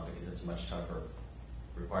Fullerton is on because it's much tougher,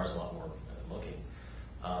 requires a lot more looking.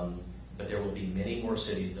 But there will be many more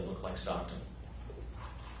cities that look like Stockton.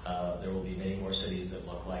 There will be many more cities that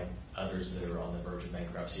look like others that are on the verge of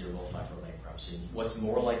bankruptcy or will file for bankruptcy. What's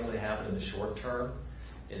more likely to happen in the short term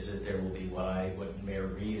is that there will be what Mayor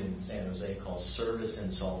Reed in San Jose calls service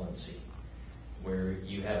insolvency, where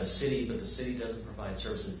you have a city, but the city doesn't provide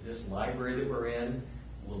services. This library that we're in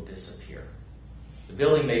will disappear. The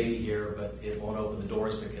building may be here, but it won't open the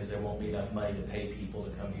doors because there won't be enough money to pay people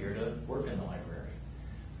to come here to work in the library.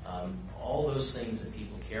 All those things that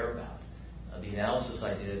people care about. The analysis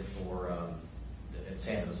I did at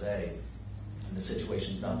San Jose, and the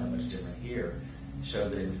situation's not that much different here,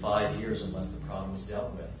 showed that in 5 years, unless the problem is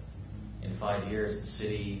dealt with, in 5 years the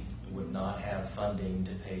city would not have funding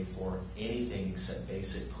to pay for anything except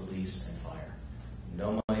basic police and fire.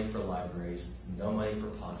 No money for libraries, no money for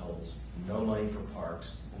potholes, no money for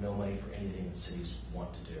parks, no money for anything that cities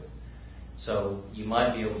want to do. So you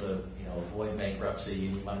might be able to, avoid bankruptcy,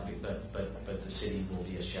 and you might be, but the city will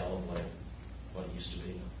be a shell of what it used to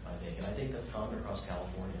be, I think, and I think that's common across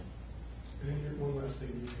California. And then one last thing,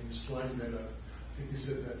 in your slide, I think you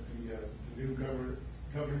said that the new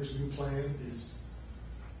governor's new plan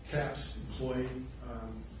caps employee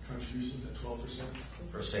contributions at 12%.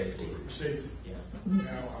 For safety. For safety. Yeah.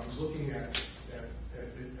 Now, I was looking at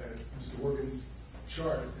Mr. Morgan's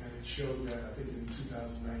chart, and it showed that I think in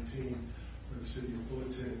 2019, for the city of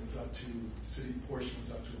Fullerton, the city portion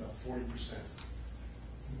was up to about 40%,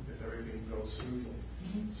 if everything goes smoothly.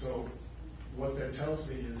 So what that tells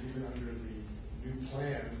me is even under the new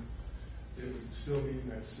plan, it would still mean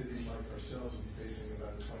that cities like ourselves would be facing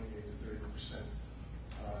about a 28 to 30%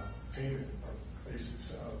 payment of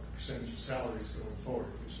percentage of salaries going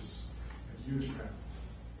forward, which is a huge amount.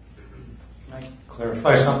 Can I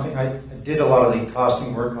clarify something? I did a lot of the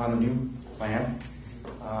costing work on the new plan.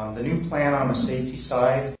 The new plan on the safety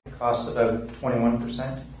side costs about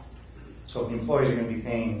 21%. So if the employees are going to be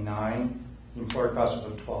paying 9%, the employer costs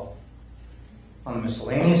about 12%. On the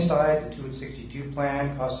miscellaneous side, the 262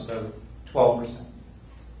 plan costs about 12%.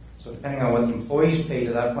 So depending on what the employees pay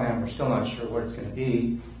to that plan, we're still not sure what it's going to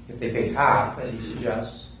be. If they pay half, as he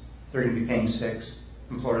suggests, they're going to be paying 6%.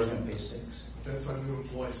 The employer's going to pay 6%. That's on new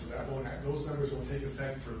employees, so those numbers won't take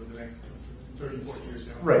effect for the next 30, 40 years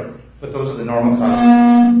down the Right, road. but those are the normal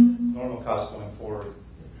costs going forward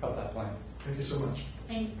of that plan. Thank you so much.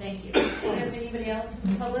 Thank you. Do we have anybody else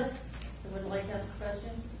from the public that would like to ask a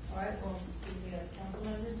question? All right, well, see if we have council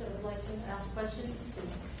members that would like to ask questions to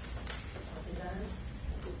representatives.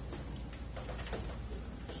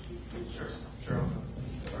 Sure.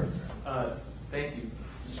 Thank you,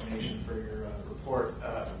 Mr. Nation, for your report.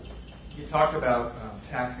 You talked about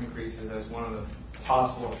tax increases as one of the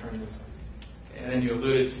possible alternatives, and then you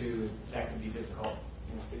alluded to that can be difficult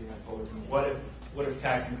in a city like Fullerton. What if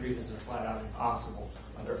tax increases are flat out impossible?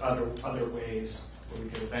 Are there other ways where we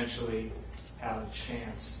could eventually have a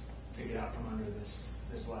chance to get out from under this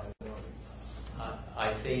liability?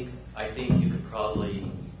 I think you could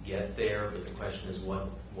probably get there, but the question is what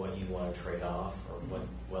you want to trade off, or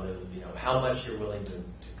whether how much you're willing to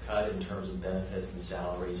cut in terms of benefits and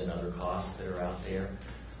salaries and other costs that are out there.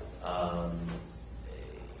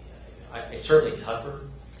 It's certainly tougher.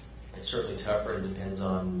 It depends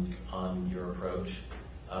on your approach.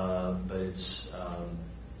 but it's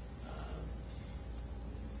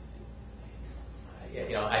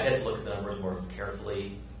I'd have to look at the numbers more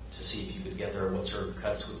carefully to see if you could get there, what sort of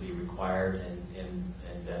cuts would be required in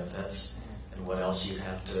benefits, and what else you'd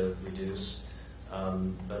have to reduce.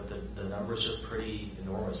 But the numbers are pretty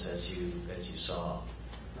enormous, as you saw,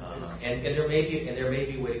 and there may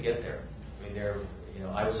be a way to get there. I mean,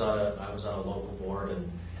 I was on a local board,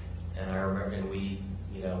 and I remember, and we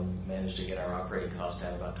managed to get our operating cost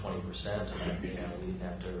down about 20%, and we didn't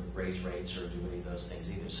have to raise rates or do any of those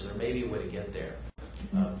things either. So there may be a way to get there,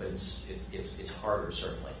 but it's harder,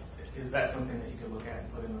 certainly. Is that something that you could look at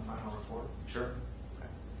and put in the final report? Sure. Okay.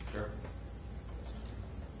 Sure.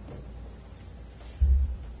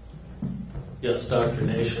 Yes, Dr.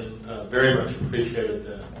 Nation, very much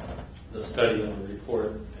appreciated the study and the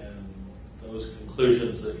report and those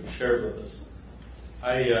conclusions that you shared with us.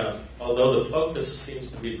 Although the focus seems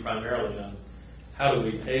to be primarily on how do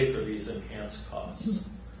we pay for these enhanced costs,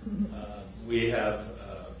 we have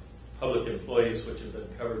public employees which have been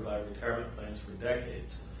covered by retirement plans for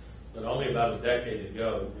decades, but only about a decade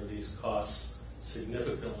ago were these costs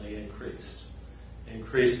significantly increased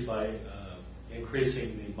by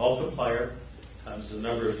increasing the multiplier times the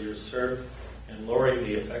number of years served and lowering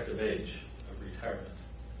the effective age of retirement.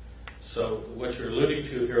 So what you're alluding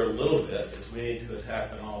to here a little bit is we need to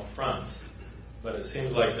attack on all fronts, but it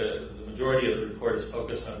seems like the majority of the report is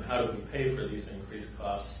focused on how do we pay for these increased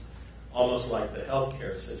costs, almost like the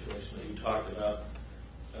healthcare situation that you talked about.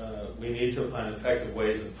 We need to find effective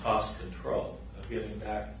ways of cost control, of giving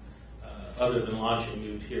back, other than launching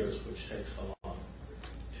new tiers, which takes so long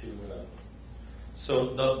to...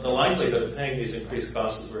 So the likelihood of paying these increased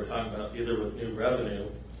costs, as we're talking about, either with new revenue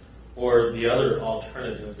or the other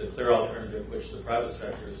alternative, the clear alternative, which the private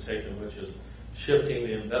sector has taken, which is shifting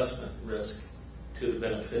the investment risk to the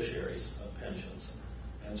beneficiaries of pensions.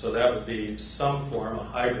 And so that would be some form, a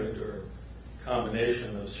hybrid or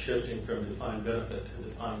combination of shifting from defined benefit to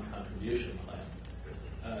defined contribution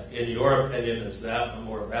plan. In your opinion, is that a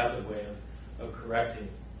more rapid way of correcting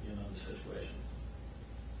the situation?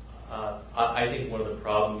 I think one of the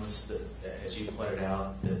problems that, as you pointed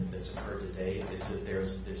out, that's occurred to date is that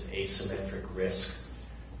there's this asymmetric risk.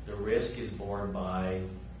 The risk is borne by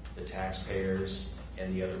the taxpayers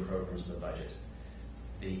and the other programs in the budget.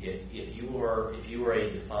 If you are a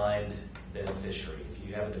defined beneficiary, if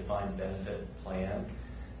you have a defined benefit plan,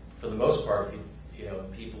 for the most part,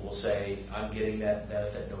 people will say, "I'm getting that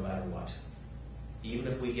benefit no matter what." Even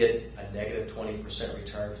if we get a negative 20%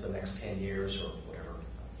 return for the next 10 years or whatever,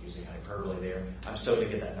 using hyperbole there, I'm still going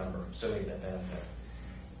to get that number. I'm still going to get that benefit.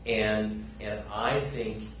 And I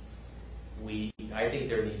think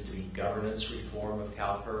there needs to be governance reform of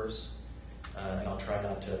CalPERS. And I'll try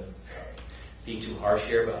not to be too harsh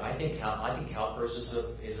here, but I think CalPERS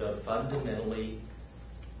is a fundamentally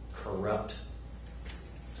corrupt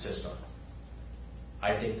system.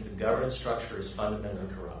 I think that the governance structure is fundamentally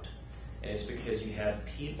corrupt. And it's because you have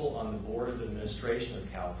people on the board of administration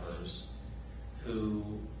of CalPERS who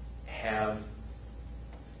have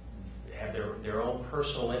their own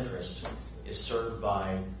personal interest is served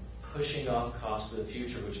by pushing off costs to the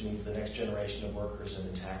future, which means the next generation of workers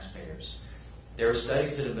and the taxpayers. There are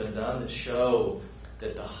studies that have been done that show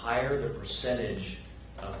that the higher the percentage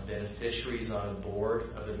of beneficiaries on a board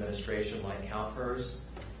of administration like CalPERS,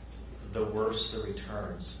 the worse the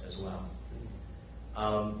returns as well.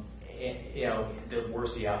 The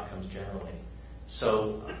worse the outcomes generally.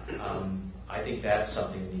 So I think that's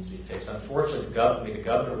something that needs to be fixed. Unfortunately, the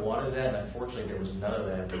governor wanted that, and unfortunately there was none of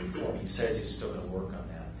that in the reform. He says he's still going to work on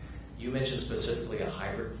that. You mentioned specifically a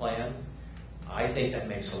hybrid plan. I think that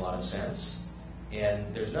makes a lot of sense.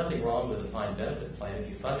 And there's nothing wrong with a defined benefit plan if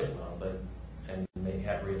you fund it well, and may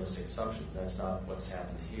have realistic assumptions. That's not what's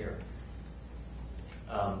happened here.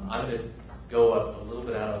 I'm going to go up a little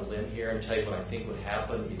bit out on a limb here and tell you what I think would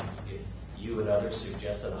happen if you and others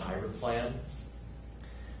suggested a hybrid plan.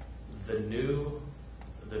 The new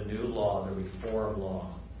law, the reform law,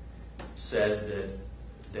 says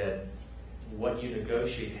that what you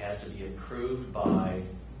negotiate has to be approved by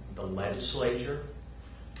the legislature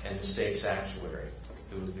and the state's actuary,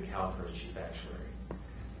 who is the CalPERS chief actuary.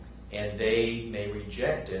 And they may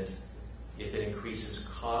reject it if it increases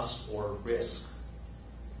cost or risk.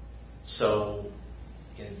 So,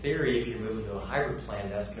 in theory, if you're moving to a hybrid plan,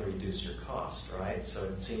 that's going to reduce your cost, right? So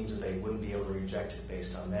it seems that they wouldn't be able to reject it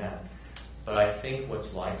based on that. But I think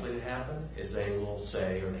what's likely to happen is they will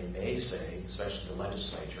say, or they may say, especially the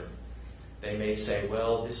legislature, they may say,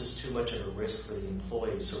 well, this is too much of a risk for the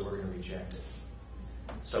employees, so we're going to reject it.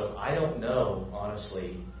 So I don't know,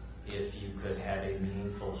 honestly, if you could have a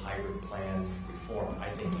meaningful hybrid plan reform form. I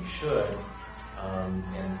think you should,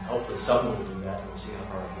 and hopefully someone will do that, and we'll see how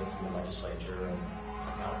far it gets in the legislature and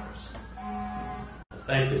Congress.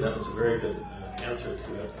 Thank you. That was a very good answer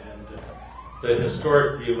to it. And the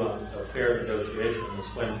historic view on a fair negotiation is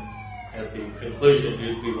when, at the conclusion,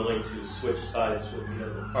 you'd be willing to switch sides with the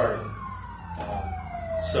other party.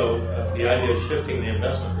 So the idea of shifting the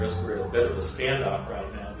investment risk, we're at a bit of a standoff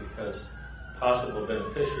right now because possible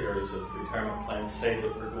beneficiaries of retirement plans say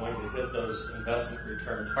that we're going to hit those investment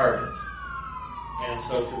return targets. And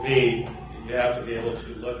so to me, you have to be able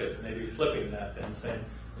to look at maybe flipping that and saying,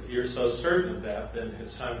 if you're so certain of that, then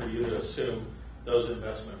it's time for you to assume those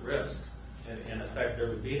investment risks. And in effect, there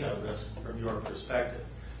would be no risk from your perspective.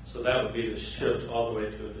 So that would be the shift all the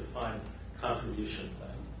way to a defined contribution plan.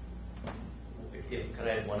 Could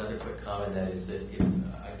I add one other quick comment? That is that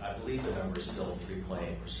I believe the number is still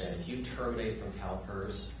 3.8%. If you terminate from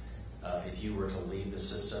CalPERS, if you were to leave the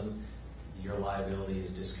system, your liability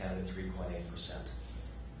is discounted at 3.8%.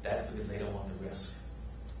 That's because they don't want the risk.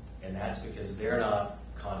 And that's because they're not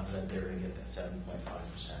confident they're going to get that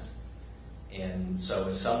 7.5%. And so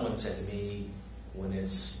as someone said to me, when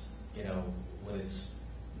it's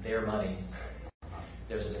their money,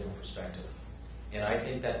 there's a different perspective. And I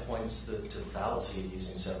think that points to the fallacy of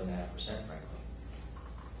using 7.5%, frankly.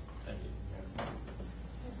 Thank you.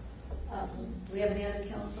 Do we have any other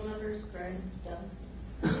council members? Greg, Doug?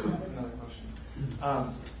 Another question.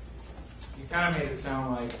 You kind of made it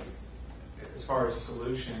sound like, as far as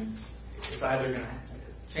solutions, it's either going to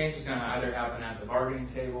change is going to either happen at the bargaining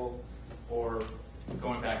table or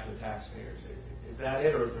going back to the taxpayers. Is that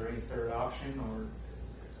it, or is there any third option, or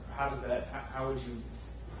how does that? How would you?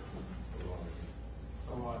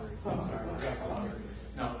 The lottery. Sorry,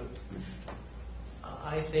 no.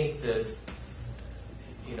 I think that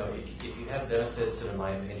if you have benefits that, in my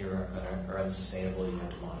opinion, are unsustainable, you have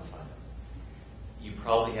to modify them. You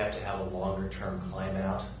probably have to have a longer-term climb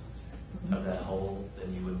out of that hole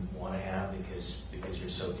than you would want to have because you're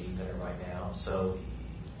so deep in it right now. So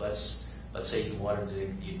let's say you wanted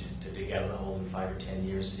to dig out of the hole in 5 or 10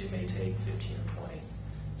 years. It may take 15 or 20.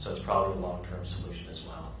 So it's probably a long-term solution as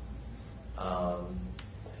well.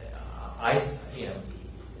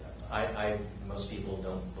 Most people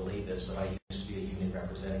don't believe this, but I used to be a union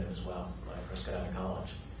representative as well when I first got out of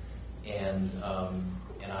college, and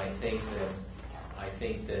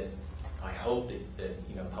I hope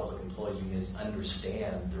that public employee unions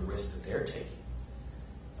understand the risk that they're taking.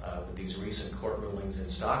 With these recent court rulings in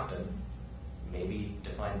Stockton, maybe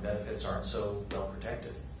defined benefits aren't so well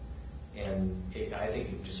protected, and I think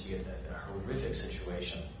it would just be a horrific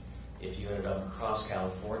situation if you ended up across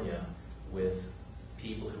California with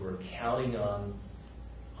people who are counting on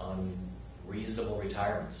reasonable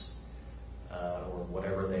retirements or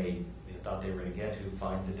whatever they thought they were going to get, who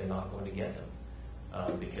find that they're not going to get them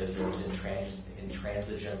because there was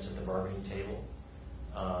intransigence at the bargaining table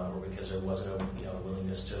or because there wasn't a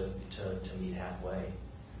willingness to meet halfway.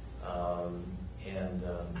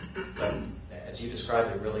 But as you described,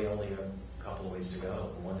 there really only a couple of ways to go.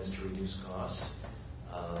 One is to reduce cost.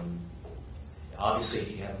 Obviously,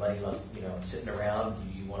 if you have money left, sitting around,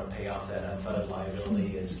 you want to pay off that unfunded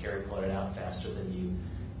liability, as Carrie pointed out, faster than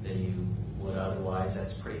you would otherwise.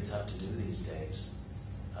 That's pretty tough to do these days.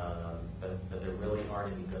 But there really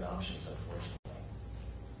aren't any good options, unfortunately.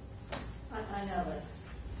 I have a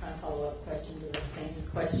kind of follow-up question to the same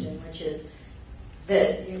question, which is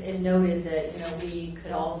that it noted that we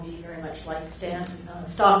could all be very much like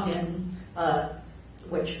Stockton,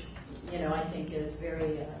 which I think is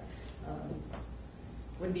very.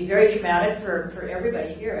 Would be very traumatic for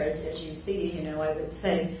everybody here, as you see. I would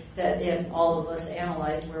say that if all of us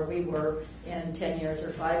analyzed where we were in 10 years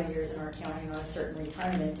or 5 years and are counting on a certain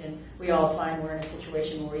retirement, and we all find we're in a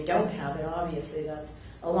situation where we don't have it, obviously that's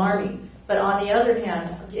alarming. But on the other hand,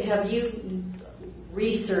 have you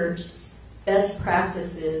researched best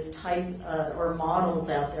practices type or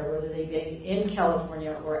models out there, whether they be in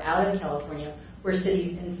California or out of California, where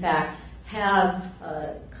cities in fact have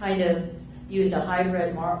kind of used a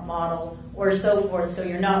hybrid model or so forth, so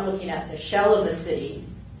you're not looking at the shell of a city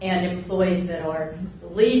and employees that are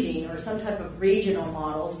leaving, or some type of regional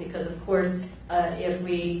models, because of course if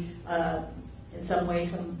we, in some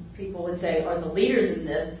ways some people would say are the leaders in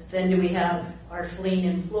this, then do we have our fleeing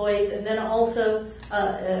employees, and then also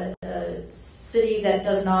a city that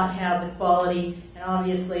does not have the quality, and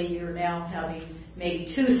obviously you're now having maybe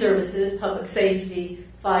 2 services, public safety,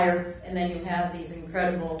 fire, and then you have these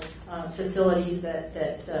incredible facilities that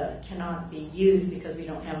cannot be used because we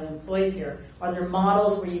don't have the employees here. Are there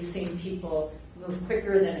models where you've seen people move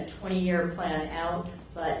quicker than a 20-year plan out,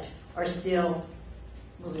 but are still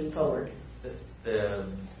moving forward? the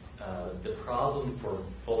problem for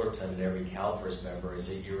Fullerton and every CalPERS member is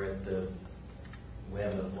that you're at the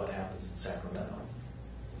whim of what happens in Sacramento.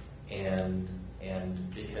 And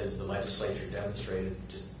because the legislature demonstrated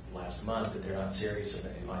just last month that they're not serious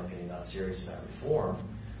about, in my opinion, not serious about reform,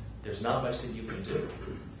 there's not much that you can do.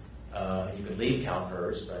 You can leave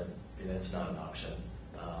CalPERS, but that's not an option.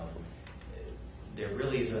 There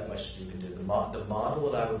really isn't that much you can do. The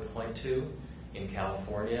model that I would point to in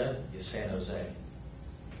California is San Jose.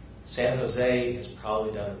 San Jose has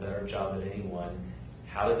probably done a better job than anyone.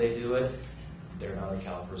 How did they do it? They're not a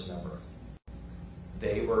CalPERS member.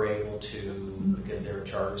 They were able to, because they're a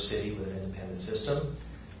charter city with an independent system,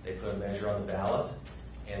 they put a measure on the ballot,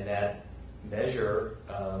 and that measure,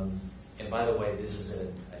 and by the way, this is a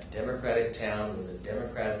Democratic town with a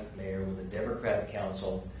Democratic mayor, with a Democratic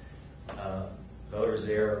council. Voters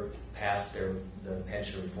there passed the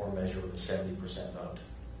pension reform measure with a 70% vote.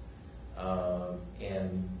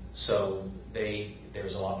 And so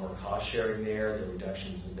there's a lot more cost sharing there, the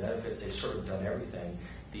reductions in benefits, they've sort of done everything.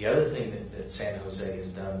 The other thing that San Jose has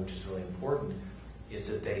done, which is really important, is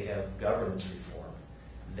that they have governance reform.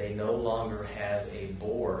 They no longer have a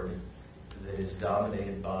board that is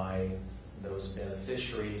dominated by those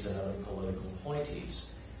beneficiaries and other political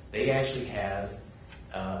appointees. They actually have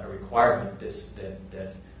a requirement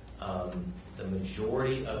that the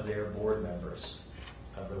majority of their board members,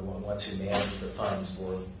 of the ones who manage the funds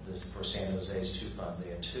for San Jose's two funds, they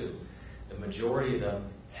have two, the majority of them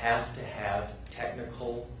have to have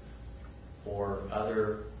technical or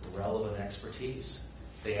other relevant expertise.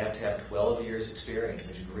 They have to have 12 years experience,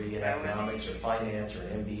 a degree in economics or finance or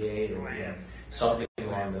an MBA or something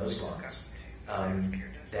along those lines.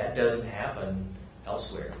 That doesn't happen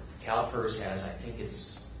elsewhere. CalPERS has, I can't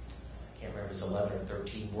remember if it's 11 or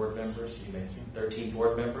 13 board members. You mentioned 13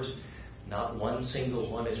 board members. Not one single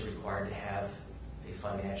one is required to have a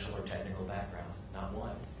financial or technical background. Not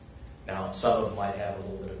one. Now, some of them might have a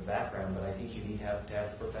little bit of background, but I think you need to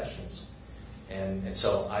have professionals. And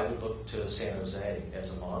so I would look to San Jose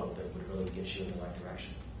as a model that would really get you in the right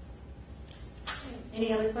direction.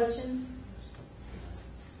 Any other questions?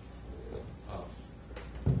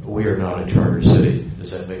 We are not a charter city.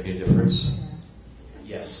 Does that make any difference?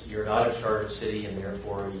 Yes, you're not a charter city, and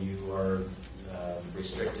therefore you are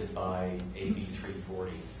restricted by AB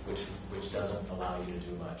 340, which doesn't allow you to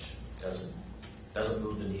do much. Doesn't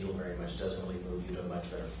move the needle very much. Doesn't really move you to a much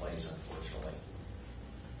better place, unfortunately.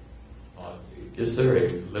 Is there a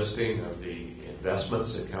listing of the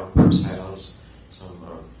investments that CalPERS has?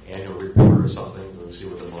 Some annual report or something to see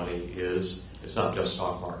what the money is? It's not just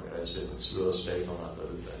stock market. I assume it's real estate and a lot of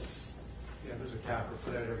other things. Yeah, there's a capper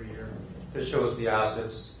for that every year. This shows the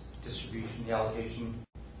assets, distribution, the allocation,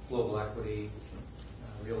 global equity,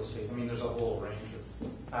 real estate. I mean, there's a whole range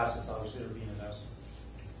of assets, obviously, that are being invested.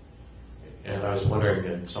 And I was wondering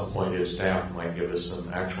at some point if staff might give us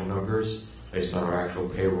some actual numbers based on our actual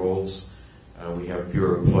payrolls. We have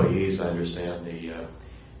fewer employees. I understand the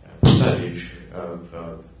percentage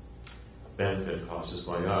of benefit costs is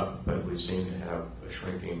going up, but we seem to have a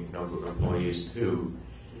shrinking number of employees too.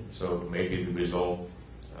 So maybe the result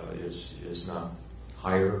is not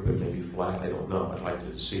higher, but maybe flat. I don't know. I'd like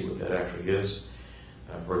to see what that actually is.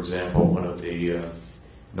 For example, one of the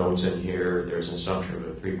notes in here, there's an assumption of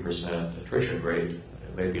a 3% attrition rate.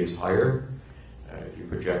 Maybe it's higher. If you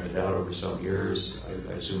project it out over some years,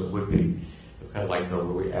 I assume it would be. I'd like to know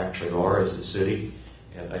where we actually are as a city,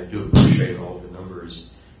 and I do appreciate all the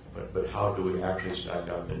numbers, but how do we actually stack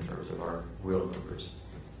up in terms of our real numbers?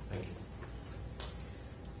 Thank you.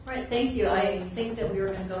 All right, thank you. I think that we were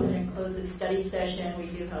going to go ahead and close this study session. We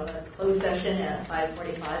do have a closed session at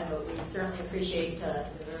 5:45, but we certainly appreciate the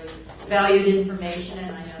very valued information,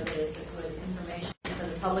 and I know that it's a good information for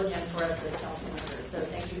the public and for us as council members. So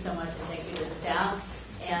thank you so much, and thank you to the staff.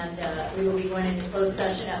 And we will be going into closed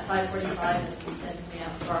session at 5:45, and then we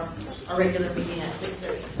have our regular meeting at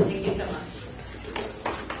 6:30.